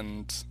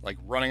and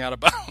running out of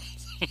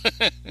bounds.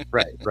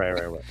 Right.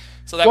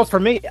 So for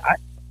me,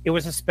 it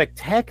was a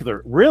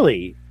spectacular,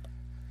 really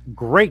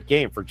great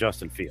game for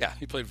Justin Fields. Yeah,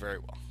 he played very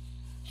well.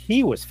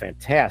 He was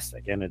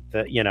fantastic, and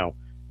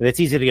it's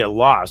easy to get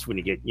lost when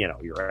you get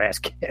your ass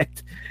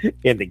kicked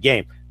in the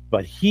game.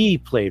 But he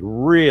played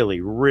really,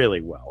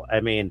 really well.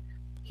 I mean,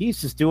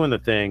 he's just doing the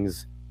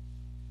things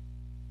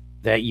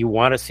that you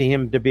want to see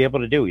him to be able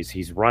to do.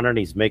 He's running,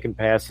 he's making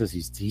passes,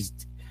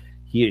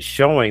 he is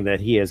showing that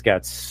he has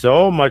got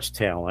so much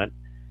talent,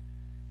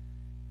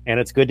 and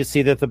it's good to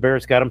see that the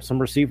Bears got him some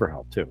receiver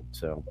help too.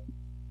 So,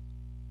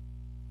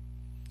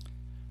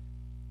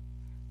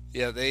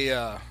 yeah, they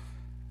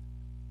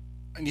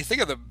and you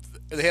think of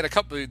they had a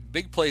couple of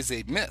big plays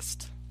they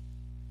missed.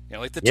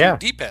 Like the two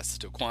deep passes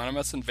to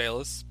Equanimus and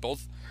Velus,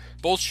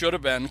 both should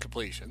have been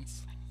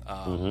completions.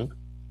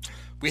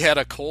 We had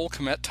a Cole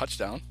Kmet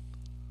touchdown.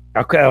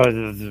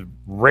 Okay,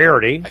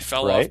 rarity. I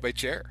fell off my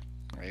chair.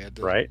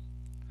 Right.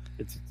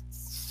 It's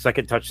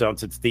second touchdown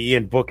since the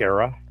Ian Book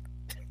era.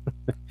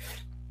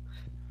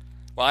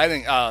 Well, I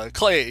think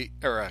Clay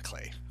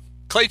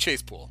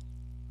Chasepool,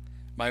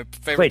 my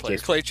favorite player,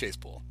 Clay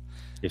Chasepool.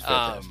 He's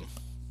fantastic.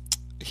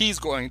 He's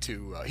going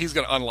to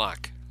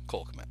unlock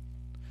Cole Kmet.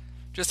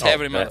 Just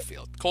having him on the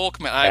field. Cole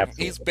Kmet,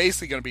 he's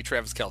basically going to be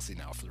Travis Kelce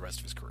now for the rest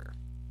of his career.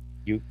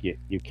 You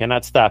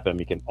cannot stop him.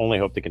 You can only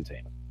hope to contain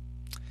him.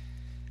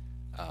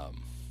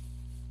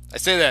 I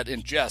say that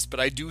in jest,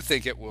 but I do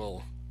think it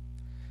will.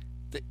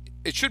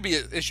 It should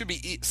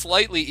be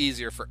slightly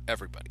easier for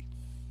everybody.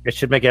 It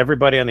should make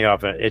everybody on the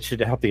offense. It should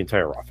help the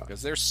entire offense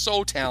because they're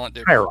so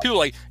talented.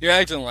 People you're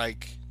acting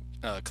like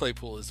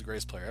Claypool is the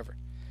greatest player ever.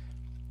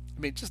 I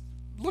mean, just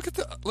look at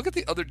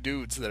the other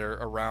dudes that are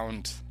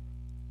around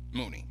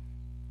Mooney.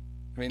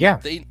 I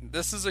mean,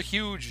 this is a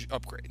huge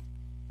upgrade,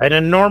 an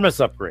enormous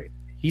upgrade.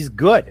 He's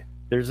good.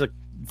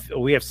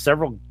 We have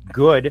several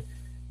good.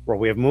 Well,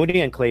 we have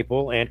Mooney and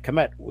Claypool and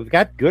Kmet. We've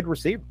got good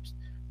receivers,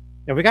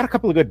 and we got a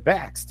couple of good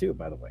backs too,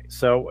 by the way.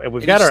 So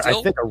we've got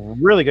I think a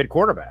really good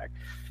quarterback.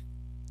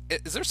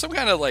 Is there some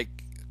kind of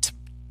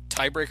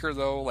tiebreaker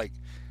though?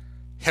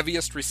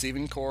 Heaviest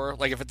receiving core?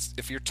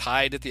 If you're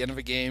tied at the end of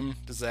a game,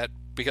 does that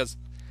because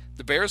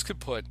the Bears could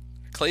put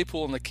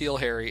Claypool and N'Keal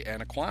Harry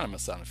and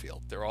Equanimus on the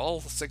field. They're all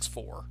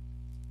 6'4".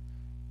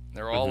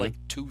 They're all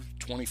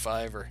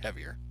 225 or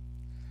heavier.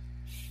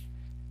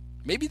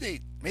 Maybe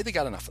they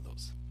got enough of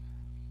those.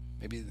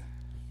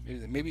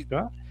 Maybe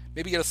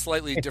get a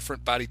slightly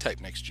different body type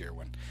next year.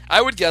 When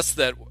I would guess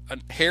that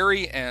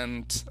Harry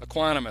and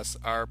Equanimus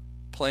are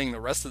playing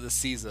the rest of the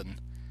season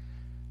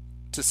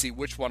to see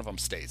which one of them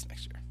stays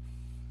next year.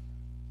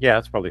 Yeah,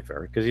 that's probably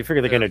fair because you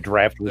figure they're going to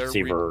draft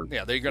receiver.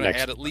 They're going to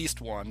add at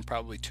least one,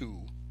 probably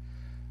two.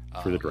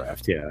 For the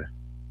draft, yeah.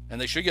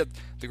 And they should get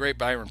the great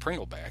Byron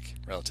Pringle back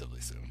relatively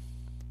soon.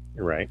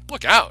 You're right.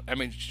 Look out. I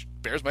mean,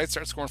 Bears might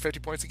start scoring 50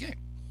 points a game.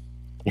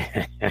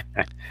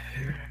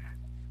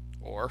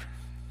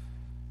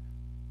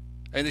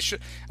 And they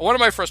should. One of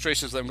my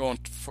frustrations, them going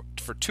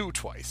for 2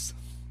 twice,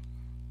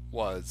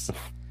 was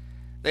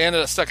they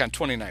ended up stuck on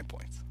 29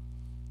 points.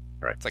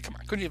 Right. It's come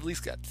on. Couldn't you have at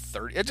least got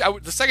 30?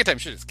 The second time, you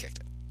should have just kicked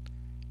it.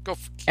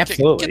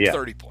 Absolutely, get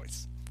 30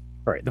 points.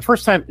 Right. The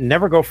first time,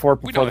 never go for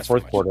it before the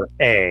fourth quarter.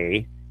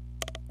 And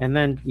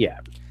then,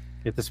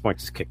 at this point,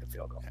 just kick the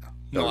field goal. Yeah.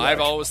 No, I've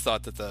always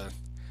thought that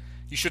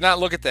you should not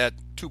look at that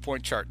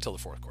 2-point chart until the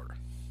fourth quarter.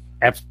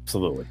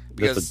 Absolutely.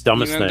 Because that's the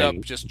dumbest you end thing.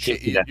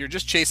 Up you're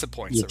just chasing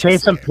points. You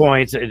chase some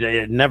points.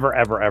 It never,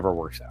 ever, ever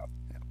works out.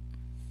 Yeah.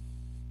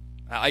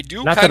 I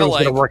do kind of like. Not that it's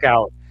going to work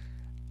out.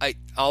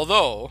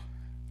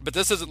 But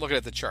this isn't looking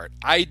at the chart.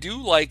 I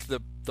do like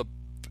the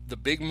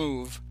big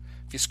move.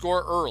 If you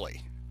score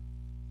early,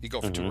 you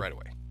go for 2 right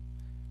away.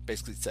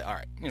 Basically, say, all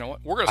right, you know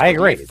what? We're going to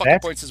score as many fucking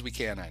points as we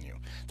can on you.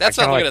 That's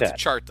not looking at the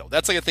chart, though.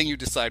 That's a thing you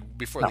decide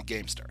before the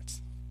game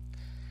starts.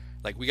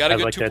 We got a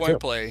good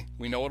 2-point play.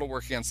 We know it'll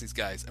work against these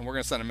guys, and we're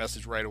going to send a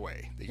message right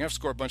away. You're going to have to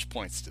score a bunch of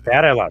points to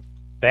that. I love.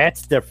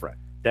 That's different.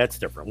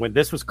 When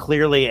this was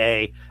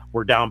clearly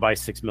we're down by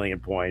 6 million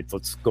points.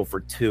 Let's go for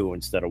 2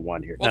 instead of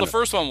 1 here. Well, the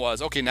first one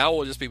was, okay, now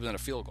we'll just be within a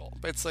field goal.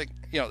 But it's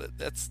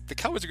that's the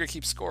Cowboys are going to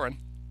keep scoring.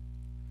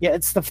 Yeah,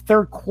 it's the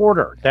third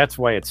quarter. That's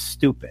why it's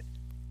stupid.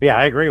 Yeah,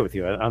 I agree with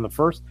you. On the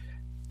first,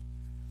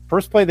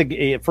 first drive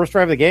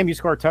of the game, you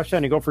score a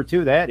touchdown, you go for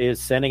 2. That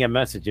is sending a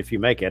message if you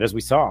make it, as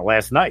we saw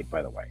last night,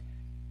 by the way.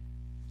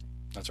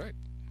 That's right.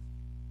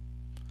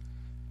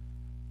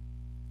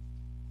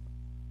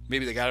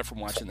 Maybe they got it from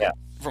watching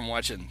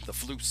the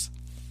Floose.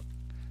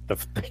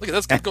 Look at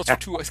this kid goes for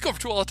 2. He's going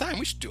for 2 all the time.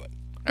 We should do it.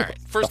 All right,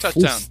 first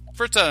touchdown.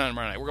 First touchdown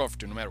tomorrow night. We're going for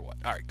 2 no matter what.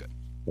 All right, good.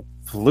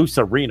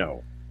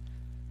 Flusarino.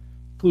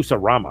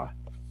 Flusarama.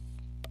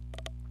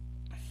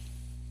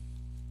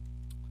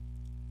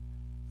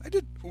 I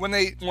did when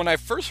I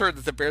first heard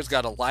that the Bears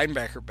got a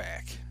linebacker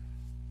back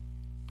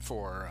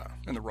for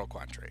in the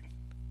Roquan trade.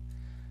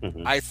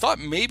 Mm-hmm. I thought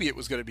maybe it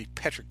was going to be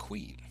Patrick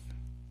Queen,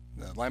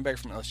 the linebacker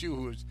from LSU,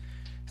 who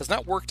has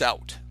not worked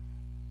out.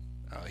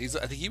 He's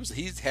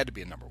had to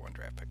be a number 1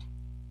 draft pick.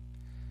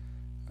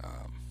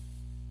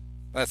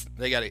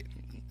 They got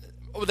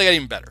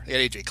even better.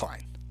 They got AJ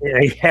Klein.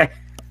 Yeah.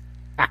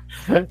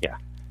 Yeah.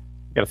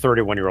 Got a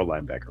 31-year-old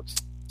linebacker.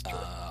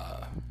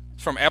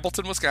 From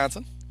Appleton,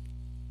 Wisconsin.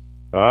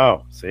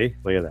 Oh, see?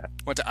 Look at that.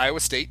 Went to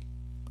Iowa State.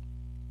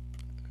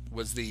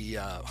 Was the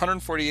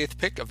 148th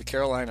pick of the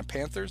Carolina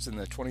Panthers in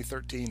the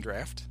 2013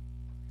 draft.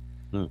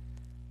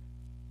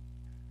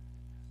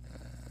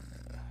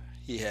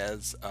 He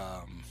has...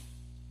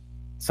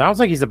 Sounds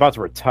like he's about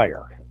to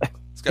retire.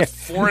 He's got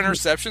 4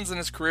 interceptions in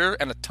his career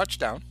and a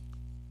touchdown.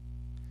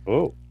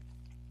 Oh.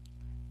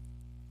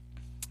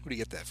 Who do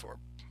you get that for?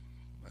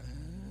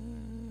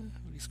 Who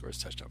do you score his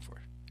touchdown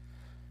for?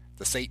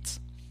 The Saints.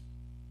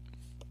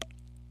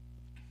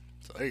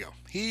 So there you go.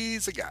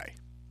 He's a guy.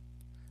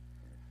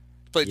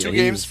 Played 2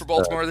 games for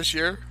Baltimore this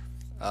year.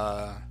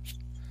 Although,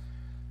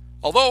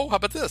 how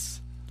about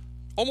this?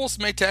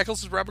 Almost made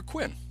tackles as Robert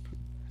Quinn.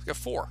 He's got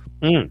 4.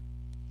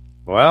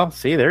 Well,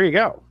 see, there you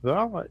go.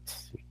 Well,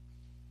 it's,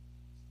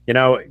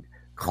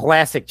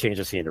 classic change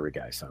of scenery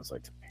guy, sounds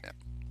like to me. Yeah.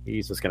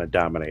 He's just going to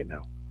dominate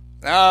now.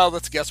 Now,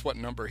 let's guess what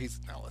number he's...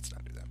 No, let's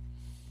not do that.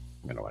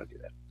 I don't want to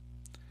do that.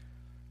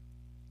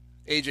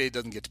 AJ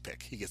doesn't get to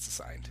pick. He gets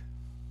assigned.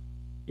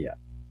 Yeah.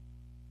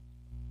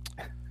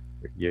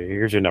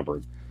 Here's your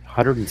number.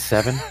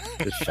 107?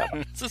 Just shut up.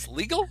 Is this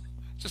legal?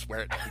 Just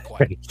wear it. Be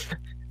quiet.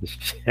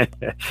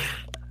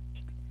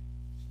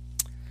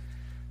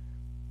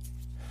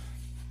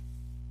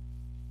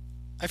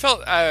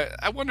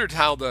 I wondered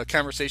how the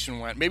conversation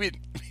went. Maybe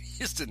he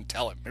just didn't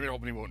tell him. Maybe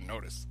nobody won't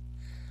notice.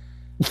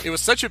 It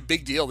was such a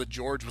big deal that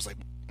George was like,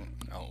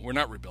 "No, we're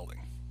not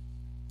rebuilding.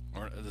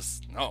 We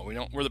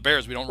don't. We're the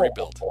Bears. We don't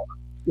rebuild."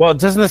 Well,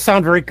 doesn't this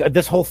sound very?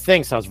 This whole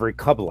thing sounds very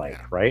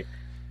Cub-like, right?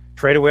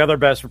 Trade away other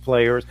best for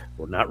players.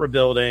 We're not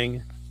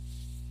rebuilding.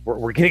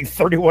 We're getting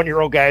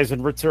 31-year-old guys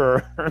in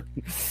return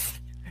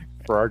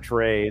for our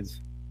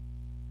trades.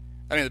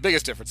 I mean, the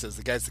biggest difference is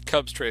the guys the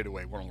Cubs traded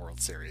away won a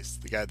World Series.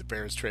 The guy the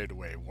Bears traded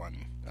away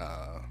won.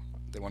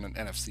 They won an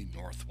NFC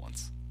North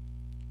once.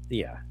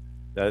 Yeah,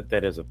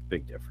 that is a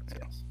big difference.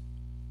 Yeah. Yes.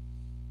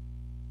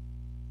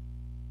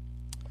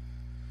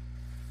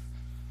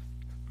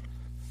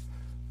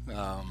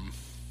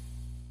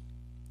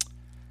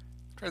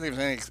 Trying to think of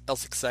anything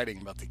else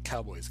exciting about the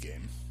Cowboys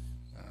game.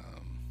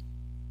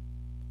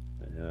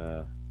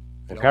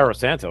 Cairo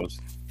Santos,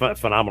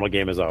 phenomenal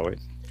game as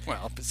always.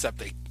 Well, except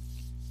they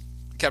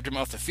kept him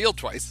off the field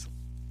twice.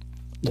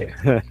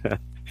 Yeah.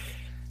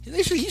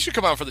 He should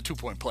come out for the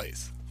 2-point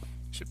plays.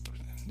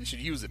 They should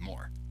use it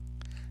more.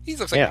 He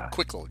looks like a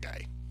quick little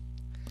guy.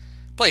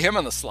 Play him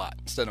on the slot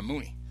instead of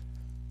Mooney.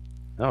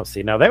 Oh,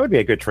 see, now that would be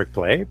a good trick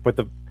play. Put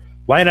the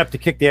line up to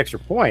kick the extra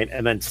point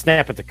and then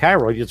snap it to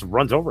Cairo. He just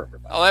runs over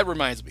everybody. Oh, that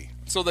reminds me.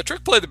 So the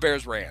trick play the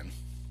Bears ran,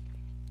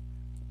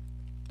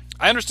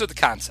 I understood the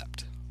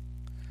concept.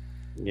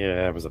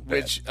 Yeah, it was a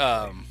bad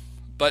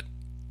but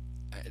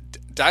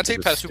Dante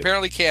Pettis, who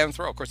apparently can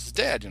throw, of course, his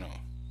dad,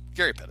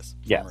 Gary Pettis,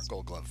 former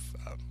Gold Glove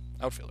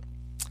outfielder.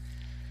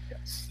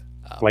 Yes,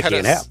 like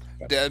Pettis, he have.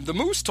 The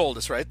Moose told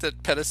us, right,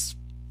 that Pettis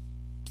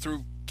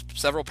threw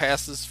several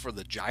passes for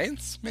the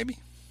Giants. Maybe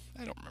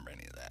I don't remember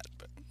any of that.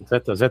 But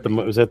was that the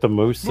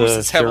Moose? Moose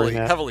is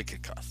heavily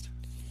concussed.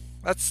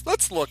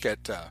 Let's look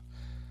at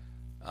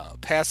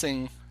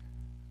passing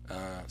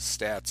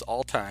stats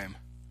all time.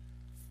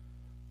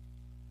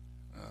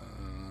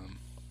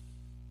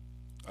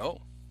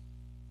 Well,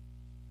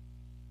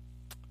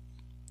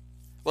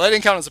 that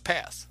didn't count as a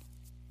pass.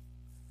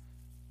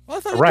 Well,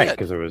 I thought it did.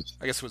 Because it was.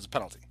 I guess it was a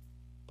penalty.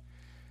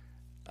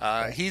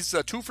 He's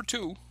 2 for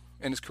 2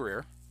 in his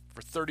career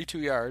for 32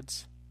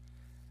 yards.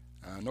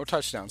 No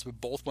touchdowns,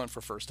 but both went for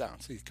first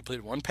downs. He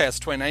completed 1 pass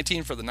in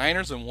 2019 for the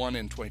Niners and 1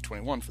 in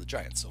 2021 for the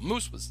Giants. So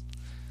Moose was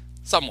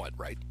somewhat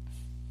right.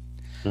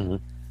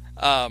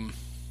 Mm-hmm.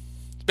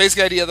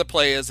 Basic idea of the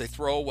play is they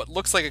throw what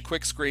looks like a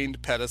quick screen to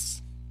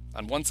Pettis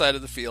on one side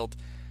of the field.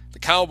 The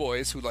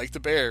Cowboys, who like the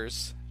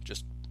Bears,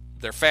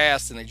 they're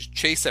fast and they just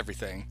chase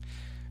everything.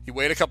 You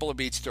wait a couple of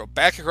beats, throw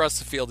back across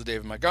the field to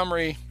David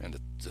Montgomery, and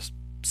it just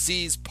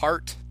sees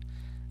part,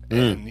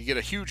 and you get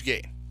a huge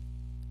gain.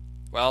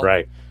 Well,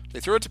 they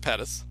threw it to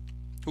Pettis,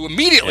 who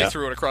immediately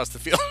threw it across the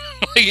field.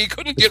 He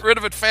couldn't get rid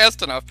of it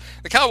fast enough.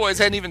 The Cowboys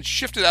hadn't even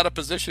shifted out of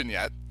position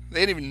yet. They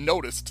hadn't even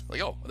noticed.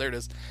 Like, oh, there it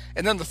is.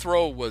 And then the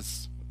throw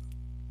was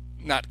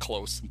not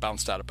close and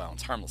bounced out of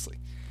bounds harmlessly.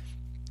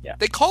 Yeah.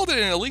 They called it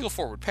an illegal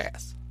forward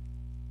pass.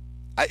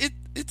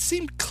 It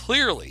seemed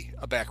clearly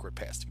a backward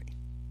pass to me.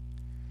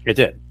 It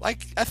did.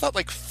 Like, I thought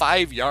like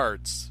 5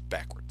 yards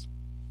backwards.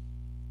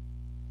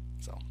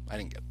 So, I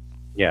didn't get it.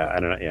 Yeah, I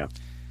don't know. Yeah.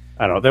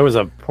 I don't know. That was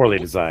a poorly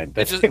designed.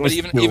 But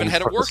even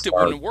had it worked, it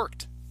wouldn't have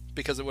worked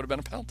because it would have been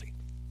a penalty.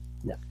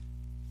 Yeah.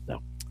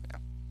 No. Yeah.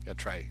 Got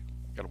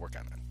to work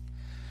on that.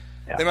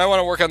 Yeah. They might want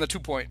to work on the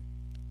 2-point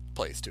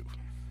plays too.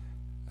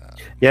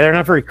 Yeah, they're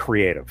not very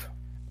creative.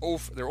 They're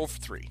 0 for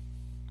 3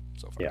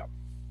 so far. Yeah.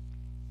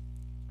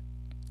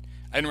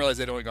 I didn't realize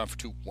they'd only gone for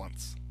 2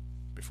 once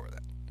before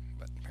that,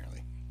 but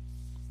apparently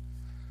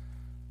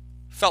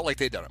felt like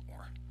they'd done it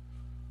more.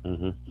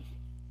 Mm-hmm.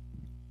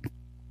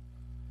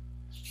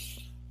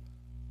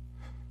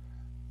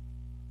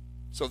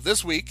 So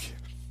this week,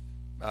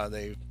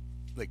 they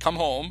come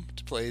home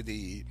to play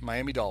the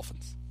Miami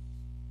Dolphins.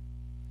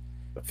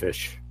 The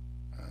fish.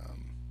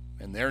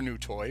 And their new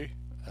toy,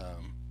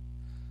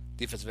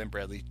 defensive end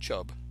Bradley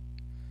Chubb,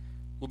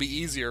 will be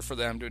easier for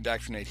them to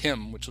indoctrinate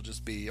him, which will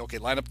just be, okay,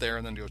 line up there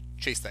and then go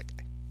chase that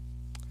guy.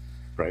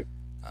 Right.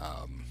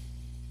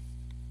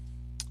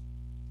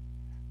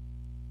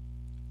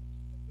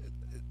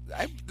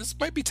 This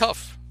might be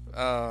tough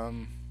for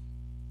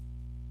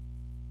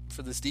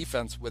this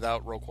defense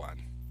without Roquan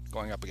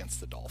going up against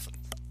the Dolphins.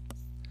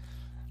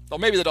 Though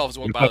maybe the Dolphins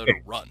won't bother to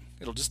run.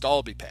 It'll just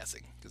all be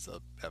passing because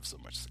they'll have so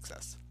much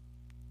success.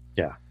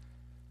 Yeah.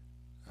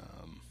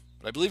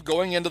 But I believe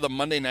going into the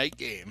Monday night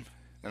game,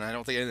 and I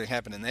don't think anything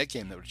happened in that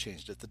game that would have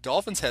changed it, the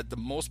Dolphins had the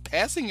most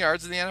passing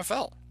yards in the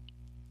NFL.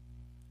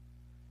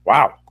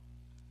 Wow.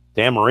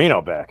 Dan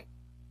Marino back.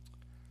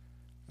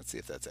 Let's see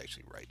if that's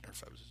actually right or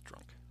if I was just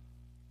drunk.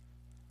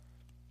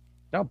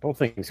 No, both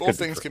things. Both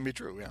things can be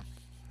true, yeah.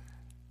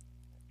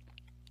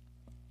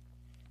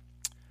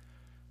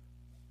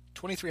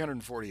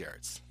 2,340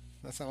 yards.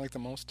 That's not like the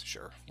most?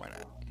 Sure, why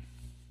not?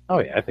 Oh,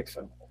 yeah, I think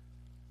so.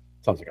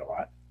 Sounds like a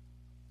lot.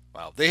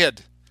 Wow, they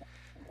had...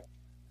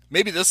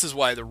 Maybe this is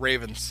why the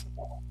Ravens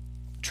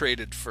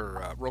traded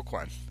for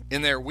Roquan.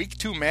 In their Week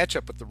 2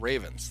 matchup with the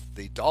Ravens,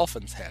 the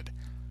Dolphins had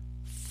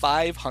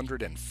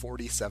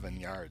 547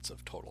 yards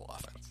of total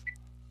offense.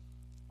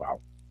 Wow.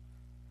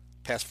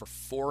 Passed for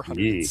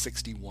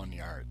 461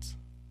 yards.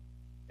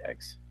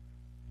 Yikes.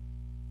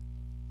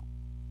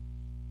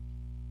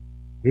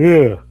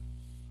 Yeah.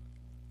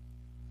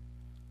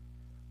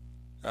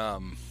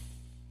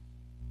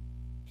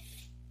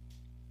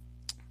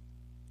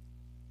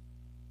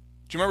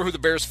 Do you remember who the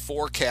Bears'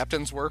 4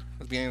 captains were at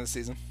the beginning of the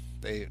season?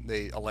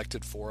 They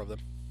elected 4 of them.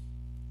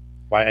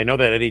 Why? I know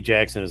that Eddie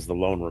Jackson is the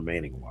lone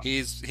remaining one.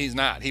 He's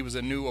not. He was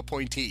a new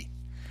appointee.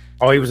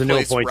 Oh, he was a new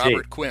appointee.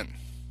 Robert Quinn.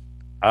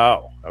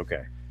 Oh,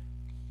 okay.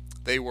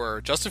 They were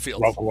Justin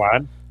Fields,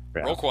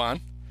 Roquan,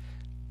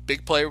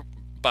 big play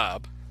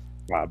Bob,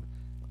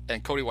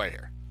 and Cody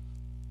Whitehair.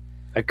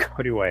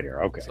 Cody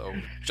Whitehair. Okay. So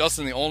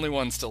Justin, the only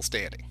one still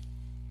standing.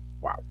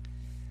 Wow.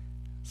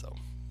 So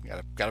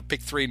got to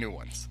pick 3 new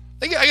ones.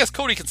 I guess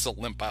Cody can still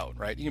limp out,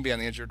 right? You can be on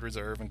the injured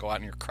reserve and go out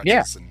in your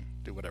crutches and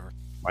do whatever.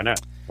 Why not?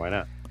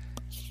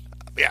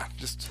 Yeah,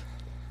 just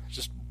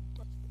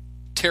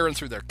tearing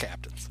through their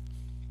captains.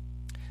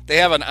 They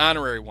have an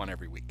honorary one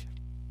every week.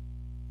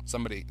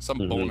 Some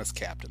bonus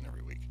captain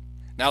every week.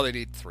 Now they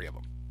need 3 of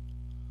them.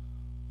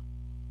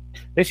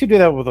 They should do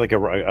that with like a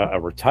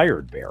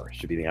retired Bear.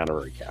 Should be the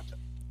honorary captain.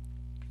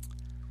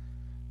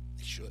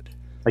 They should.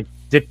 Like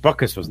Dick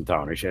Butkus was in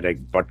town. They should have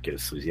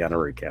Butkus who's the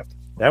honorary captain.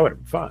 That would have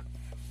been fun.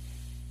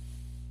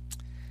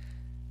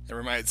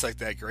 It's like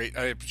that great.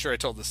 I'm sure I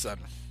told this.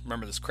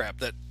 Remember this crap?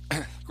 That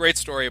great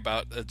story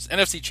about it's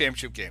NFC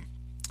Championship game.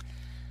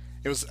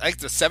 It was like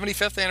the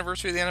 75th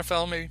anniversary of the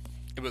NFL. Maybe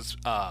it was.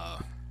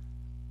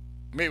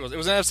 Maybe it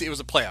was an NFC. It was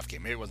a playoff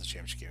game. Maybe it wasn't a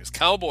championship game. It was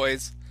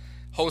Cowboys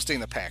hosting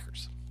the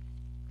Packers,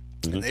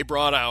 and they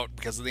brought out,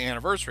 because of the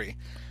anniversary,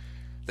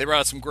 they brought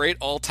out some great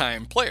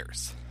all-time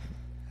players,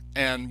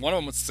 and one of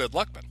them was Sid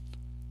Luckman.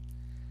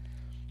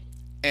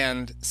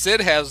 And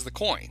Sid has the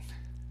coin.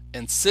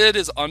 And Sid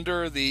is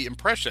under the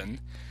impression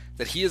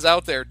that he is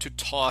out there to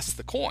toss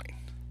the coin.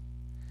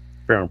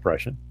 Fair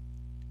impression.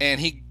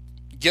 And he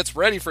gets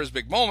ready for his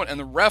big moment, and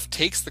the ref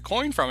takes the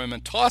coin from him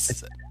and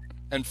tosses it.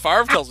 And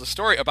Favre tells a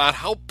story about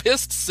how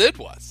pissed Sid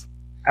was.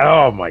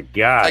 Oh, my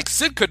God. Like,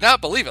 Sid could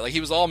not believe it. Like,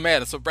 he was all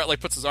mad. And so Brett,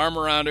 puts his arm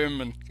around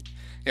him, and,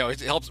 it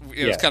helps.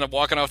 He's kind of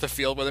walking off the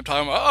field with him,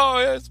 talking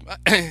about,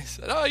 he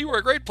said, you were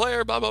a great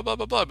player, blah, blah, blah,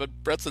 blah, blah.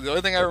 But Brett said, the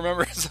only thing I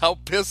remember is how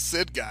pissed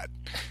Sid got.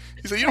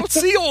 He said, you don't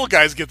see old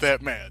guys get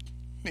that mad.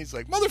 And he's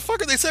like,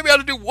 motherfucker, they said we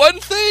had to do one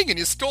thing, and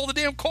you stole the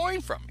damn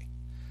coin from me.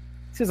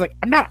 He's like,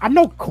 I'm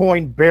no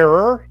coin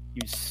bearer,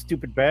 you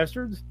stupid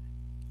bastards.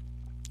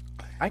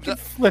 I can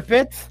flip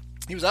it.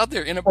 He was out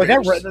there in a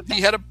Bears. He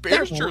had a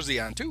Bears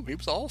jersey on, too. He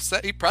was all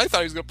set. He probably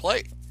thought he was going to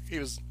play. He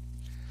was.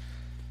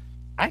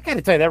 I got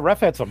to tell you, that ref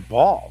had some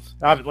balls.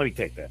 Let me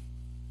take that.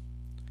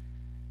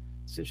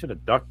 Sid should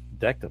have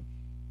decked him.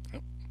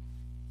 Yep.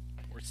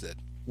 Where's Sid?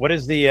 What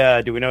is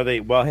the? Do we know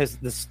the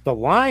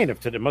line of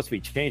today must be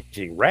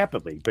changing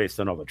rapidly based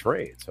on all the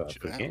trades. So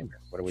Sure,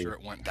 what do we? Sure,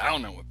 it went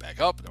down, then went back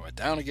up, and then went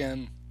down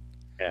again.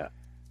 Yeah.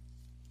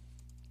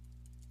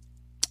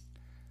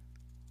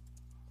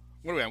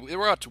 What are we on?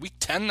 We're out to week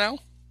 10 now?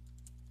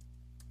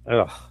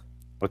 Ugh.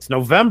 It's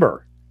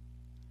November.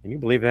 Can you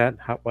believe that?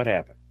 What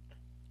happened?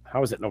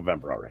 How is it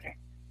November already?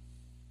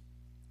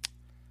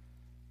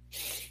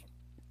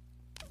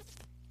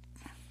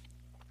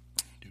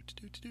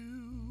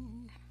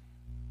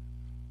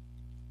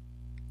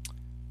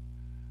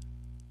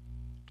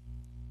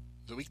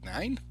 Is it week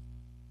 9?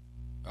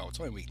 Oh, it's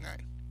only week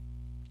 9.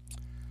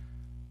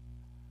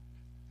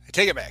 I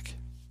take it back.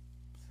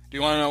 Do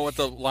you want to know what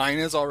the line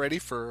is already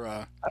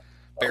for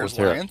Bears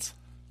Lions?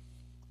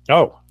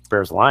 Oh,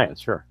 Bears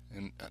Lions, sure.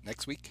 And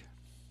next week?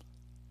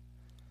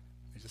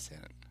 I just said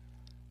it.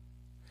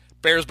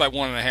 Bears by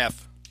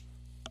 1.5.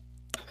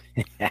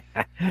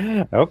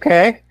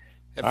 Okay.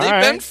 Have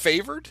they been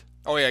favored?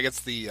 Oh, yeah,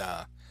 against the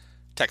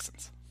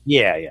Texans.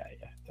 Yeah.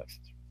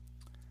 Texans.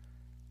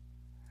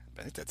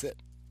 I think that's it.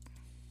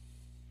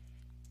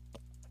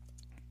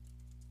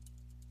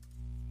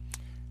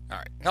 All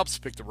right. Helps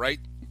pick the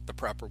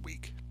proper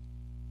week.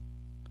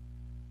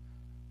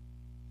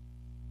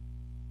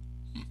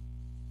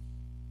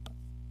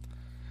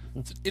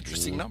 It's an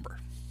interesting number.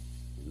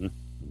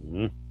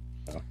 Mm-hmm.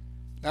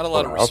 Not a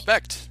lot of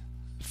respect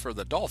for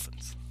the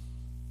Dolphins.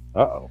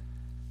 Uh-oh.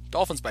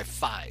 Dolphins by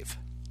 5.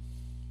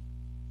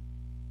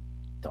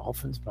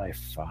 Dolphins by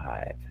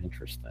 5.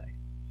 Interesting.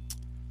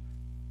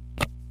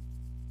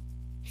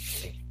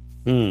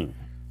 It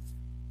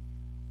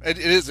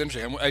is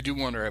interesting. I do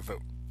wonder if it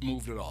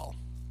moved at all.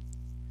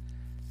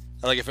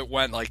 Like if it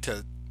went like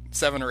to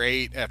 7 or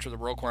 8 after the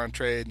Roquan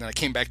trade, and then it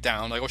came back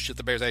down. Like, oh shit,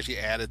 the Bears actually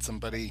added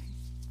somebody.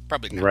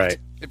 Probably not. Right.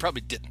 It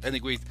probably didn't. I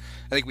think we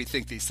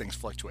think these things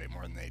fluctuate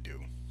more than they do.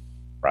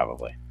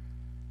 Probably.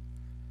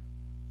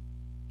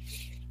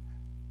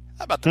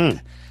 How about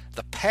the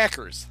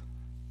Packers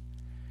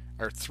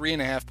are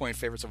 3.5-point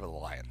favorites over the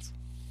Lions?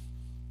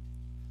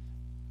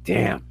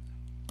 Damn.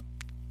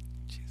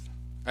 Jeez.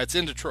 It's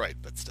in Detroit,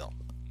 but still,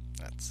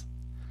 that's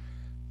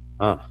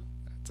a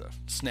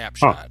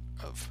snapshot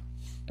of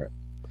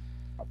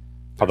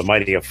how the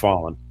mighty have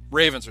fallen.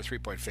 Ravens are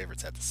 3-point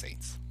favorites at the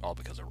Saints, all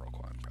because of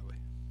Roquan, probably.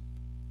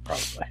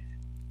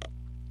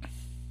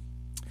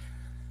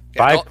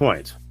 Yeah, 5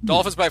 points.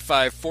 Dolphins by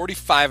 5.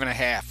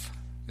 45.5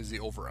 is the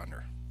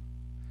over/under.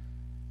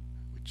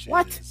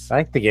 What?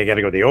 I think you got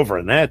to go the over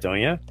in that, don't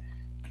you?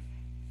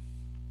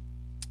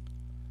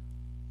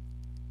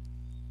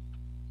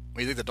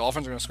 You think the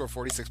Dolphins are going to score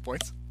 46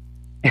 points?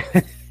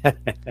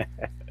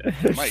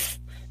 Might.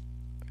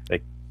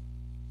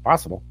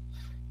 Possible.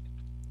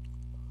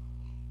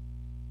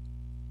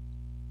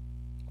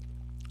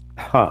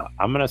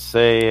 I'm going to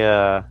say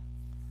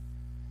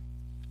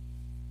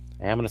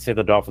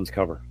the Dolphins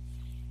cover.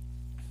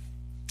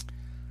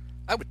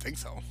 I would think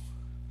so.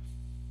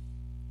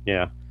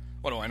 Yeah.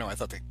 What do I know? I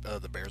thought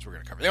the Bears were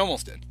going to cover. They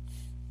almost did.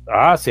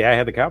 See, I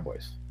had the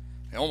Cowboys.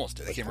 They almost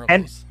did. They came real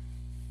close.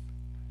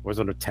 Was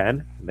it under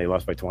 10? And they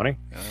lost by 20? Yeah,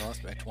 they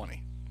lost by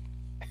 20.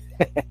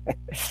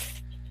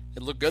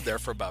 It looked good there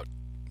for about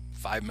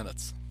 5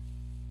 minutes.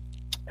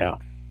 Yeah.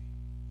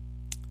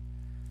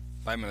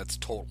 5 minutes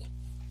total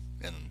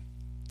in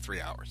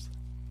 3 hours.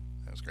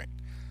 That was great.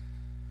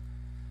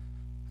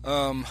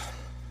 I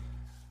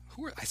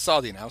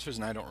saw the announcers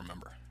and I don't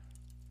remember.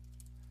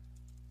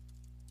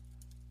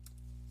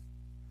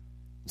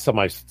 So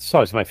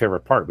it's my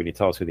favorite part. When you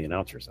tell us who the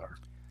announcers are.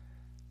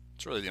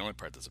 It's really the only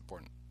part that's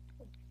important.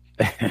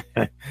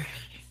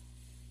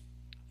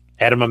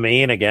 Adam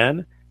Amin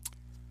again?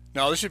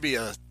 No, this should be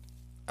a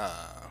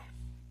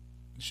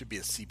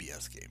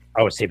CBS game.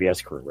 Oh, a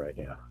CBS crew, right?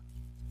 Yeah.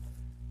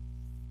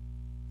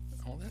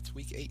 Oh, that's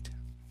week 8.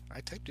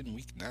 I typed in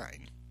week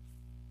 9.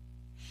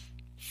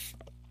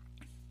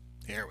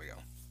 Here we go.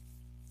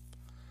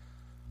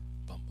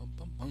 Bum, bum,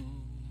 bum,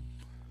 bum.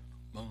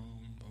 Bum,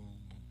 bum.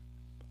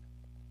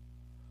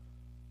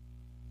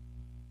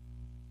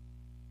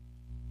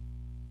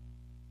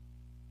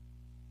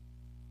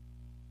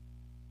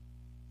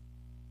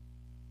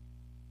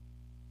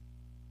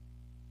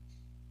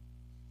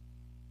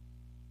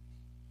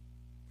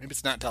 Maybe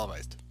it's not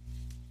televised.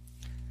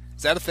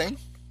 Is that a thing?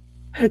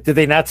 Did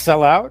they not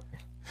sell out?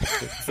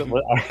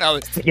 Now,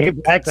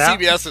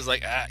 CBS is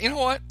like, you know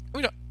what?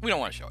 We don't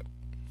want to show it.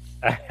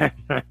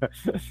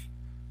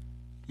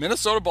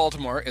 Minnesota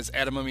Baltimore is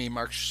Adam Amin,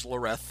 Mark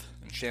Schlereth,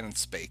 and Shannon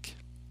Spake.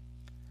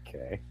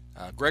 Okay.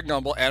 Greg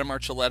Numble, Adam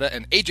Archuleta,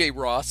 and AJ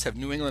Ross have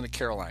New England and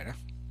Carolina.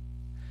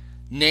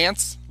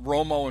 Nance,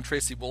 Romo, and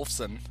Tracy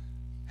Wolfson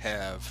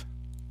have.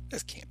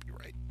 This can't be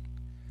right.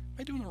 Am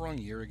I doing the wrong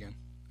year again?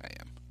 I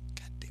am.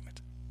 God damn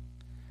it.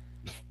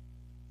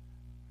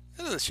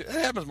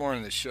 That happens more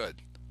than it should.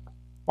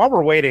 While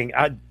we're waiting,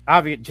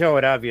 Joe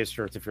at Obvious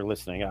Shirts, if you're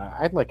listening,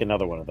 I'd like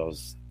another one of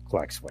those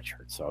Clark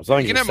sweatshirts. So as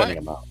long as you're sending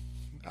them out.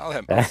 I'll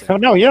have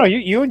no,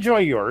 you enjoy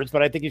yours,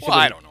 but I think you should. Well,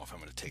 I don't know if I'm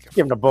going to take it.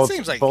 Give them to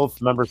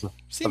both members.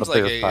 Seems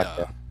like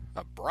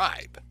a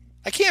bribe.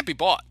 I can't be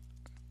bought.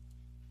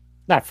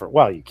 Not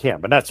for you can,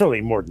 but not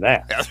certainly more than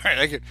that. Yeah, that's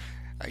right.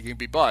 I can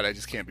be bought. I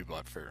just can't be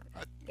bought for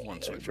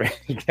one Switch.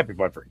 You can't be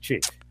bought for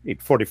cheap. You need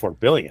 $44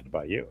 billion to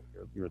buy you.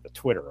 You're the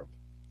Twitter of.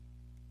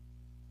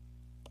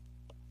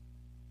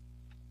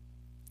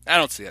 I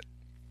don't see it.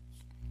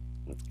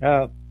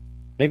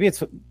 Maybe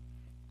it's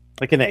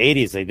like in the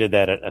 80s they did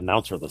that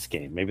announcerless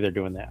game. Maybe they're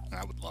doing that.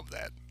 I would love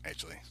that,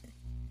 actually.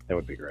 That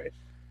would be great.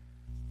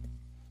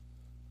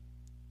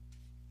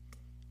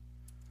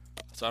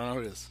 So I don't know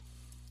who it is.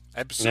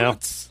 I assume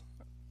it's.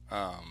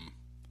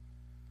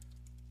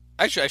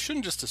 Actually, I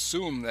shouldn't just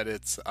assume that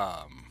it's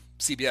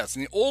CBS.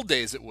 In the old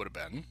days, it would have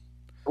been.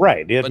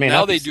 Right. But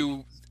now they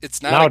do.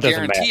 It's not a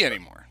guarantee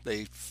anymore.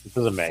 They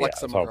flex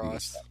them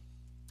across.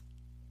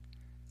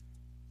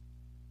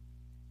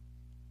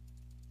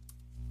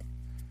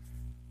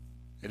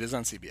 It is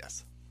on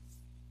CBS.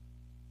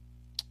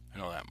 I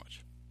know that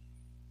much.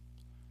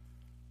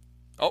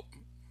 Oh.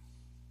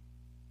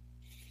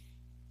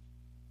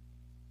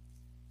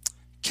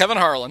 Kevin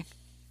Harlan,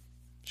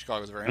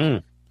 Chicago's very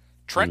own.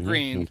 Trent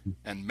Green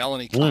and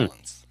Melanie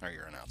Collins are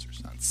your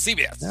announcers on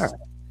CBS. All right.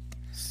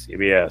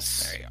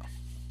 CBS. There you go.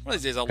 One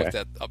of these days I'll look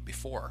that up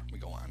before we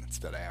go on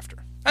instead of after.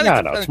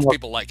 I think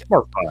people like it.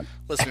 More fun.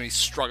 Listen to me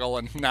struggle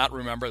and not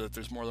remember that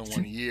there's more than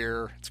 1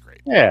 year. It's great.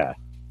 Yeah.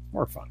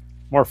 More fun.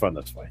 More fun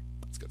this way.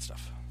 It's good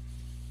stuff.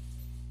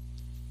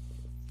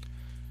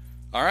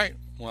 All right.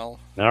 Well.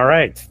 All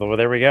right. Well,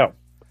 there we go.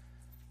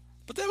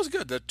 But that was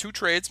good. The 2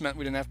 trades meant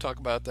we didn't have to talk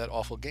about that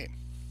awful game.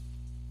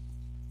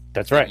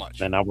 That's right.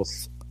 And now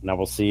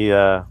we'll see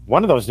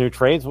one of those new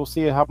trades. We'll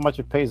see how much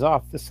it pays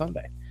off this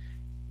Sunday.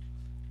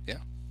 Yeah.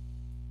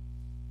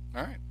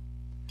 All right.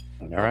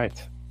 All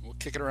right. We'll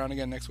kick it around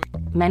again next week.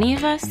 Many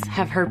of us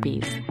have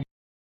herpes.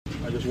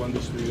 I just want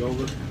this to be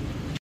over.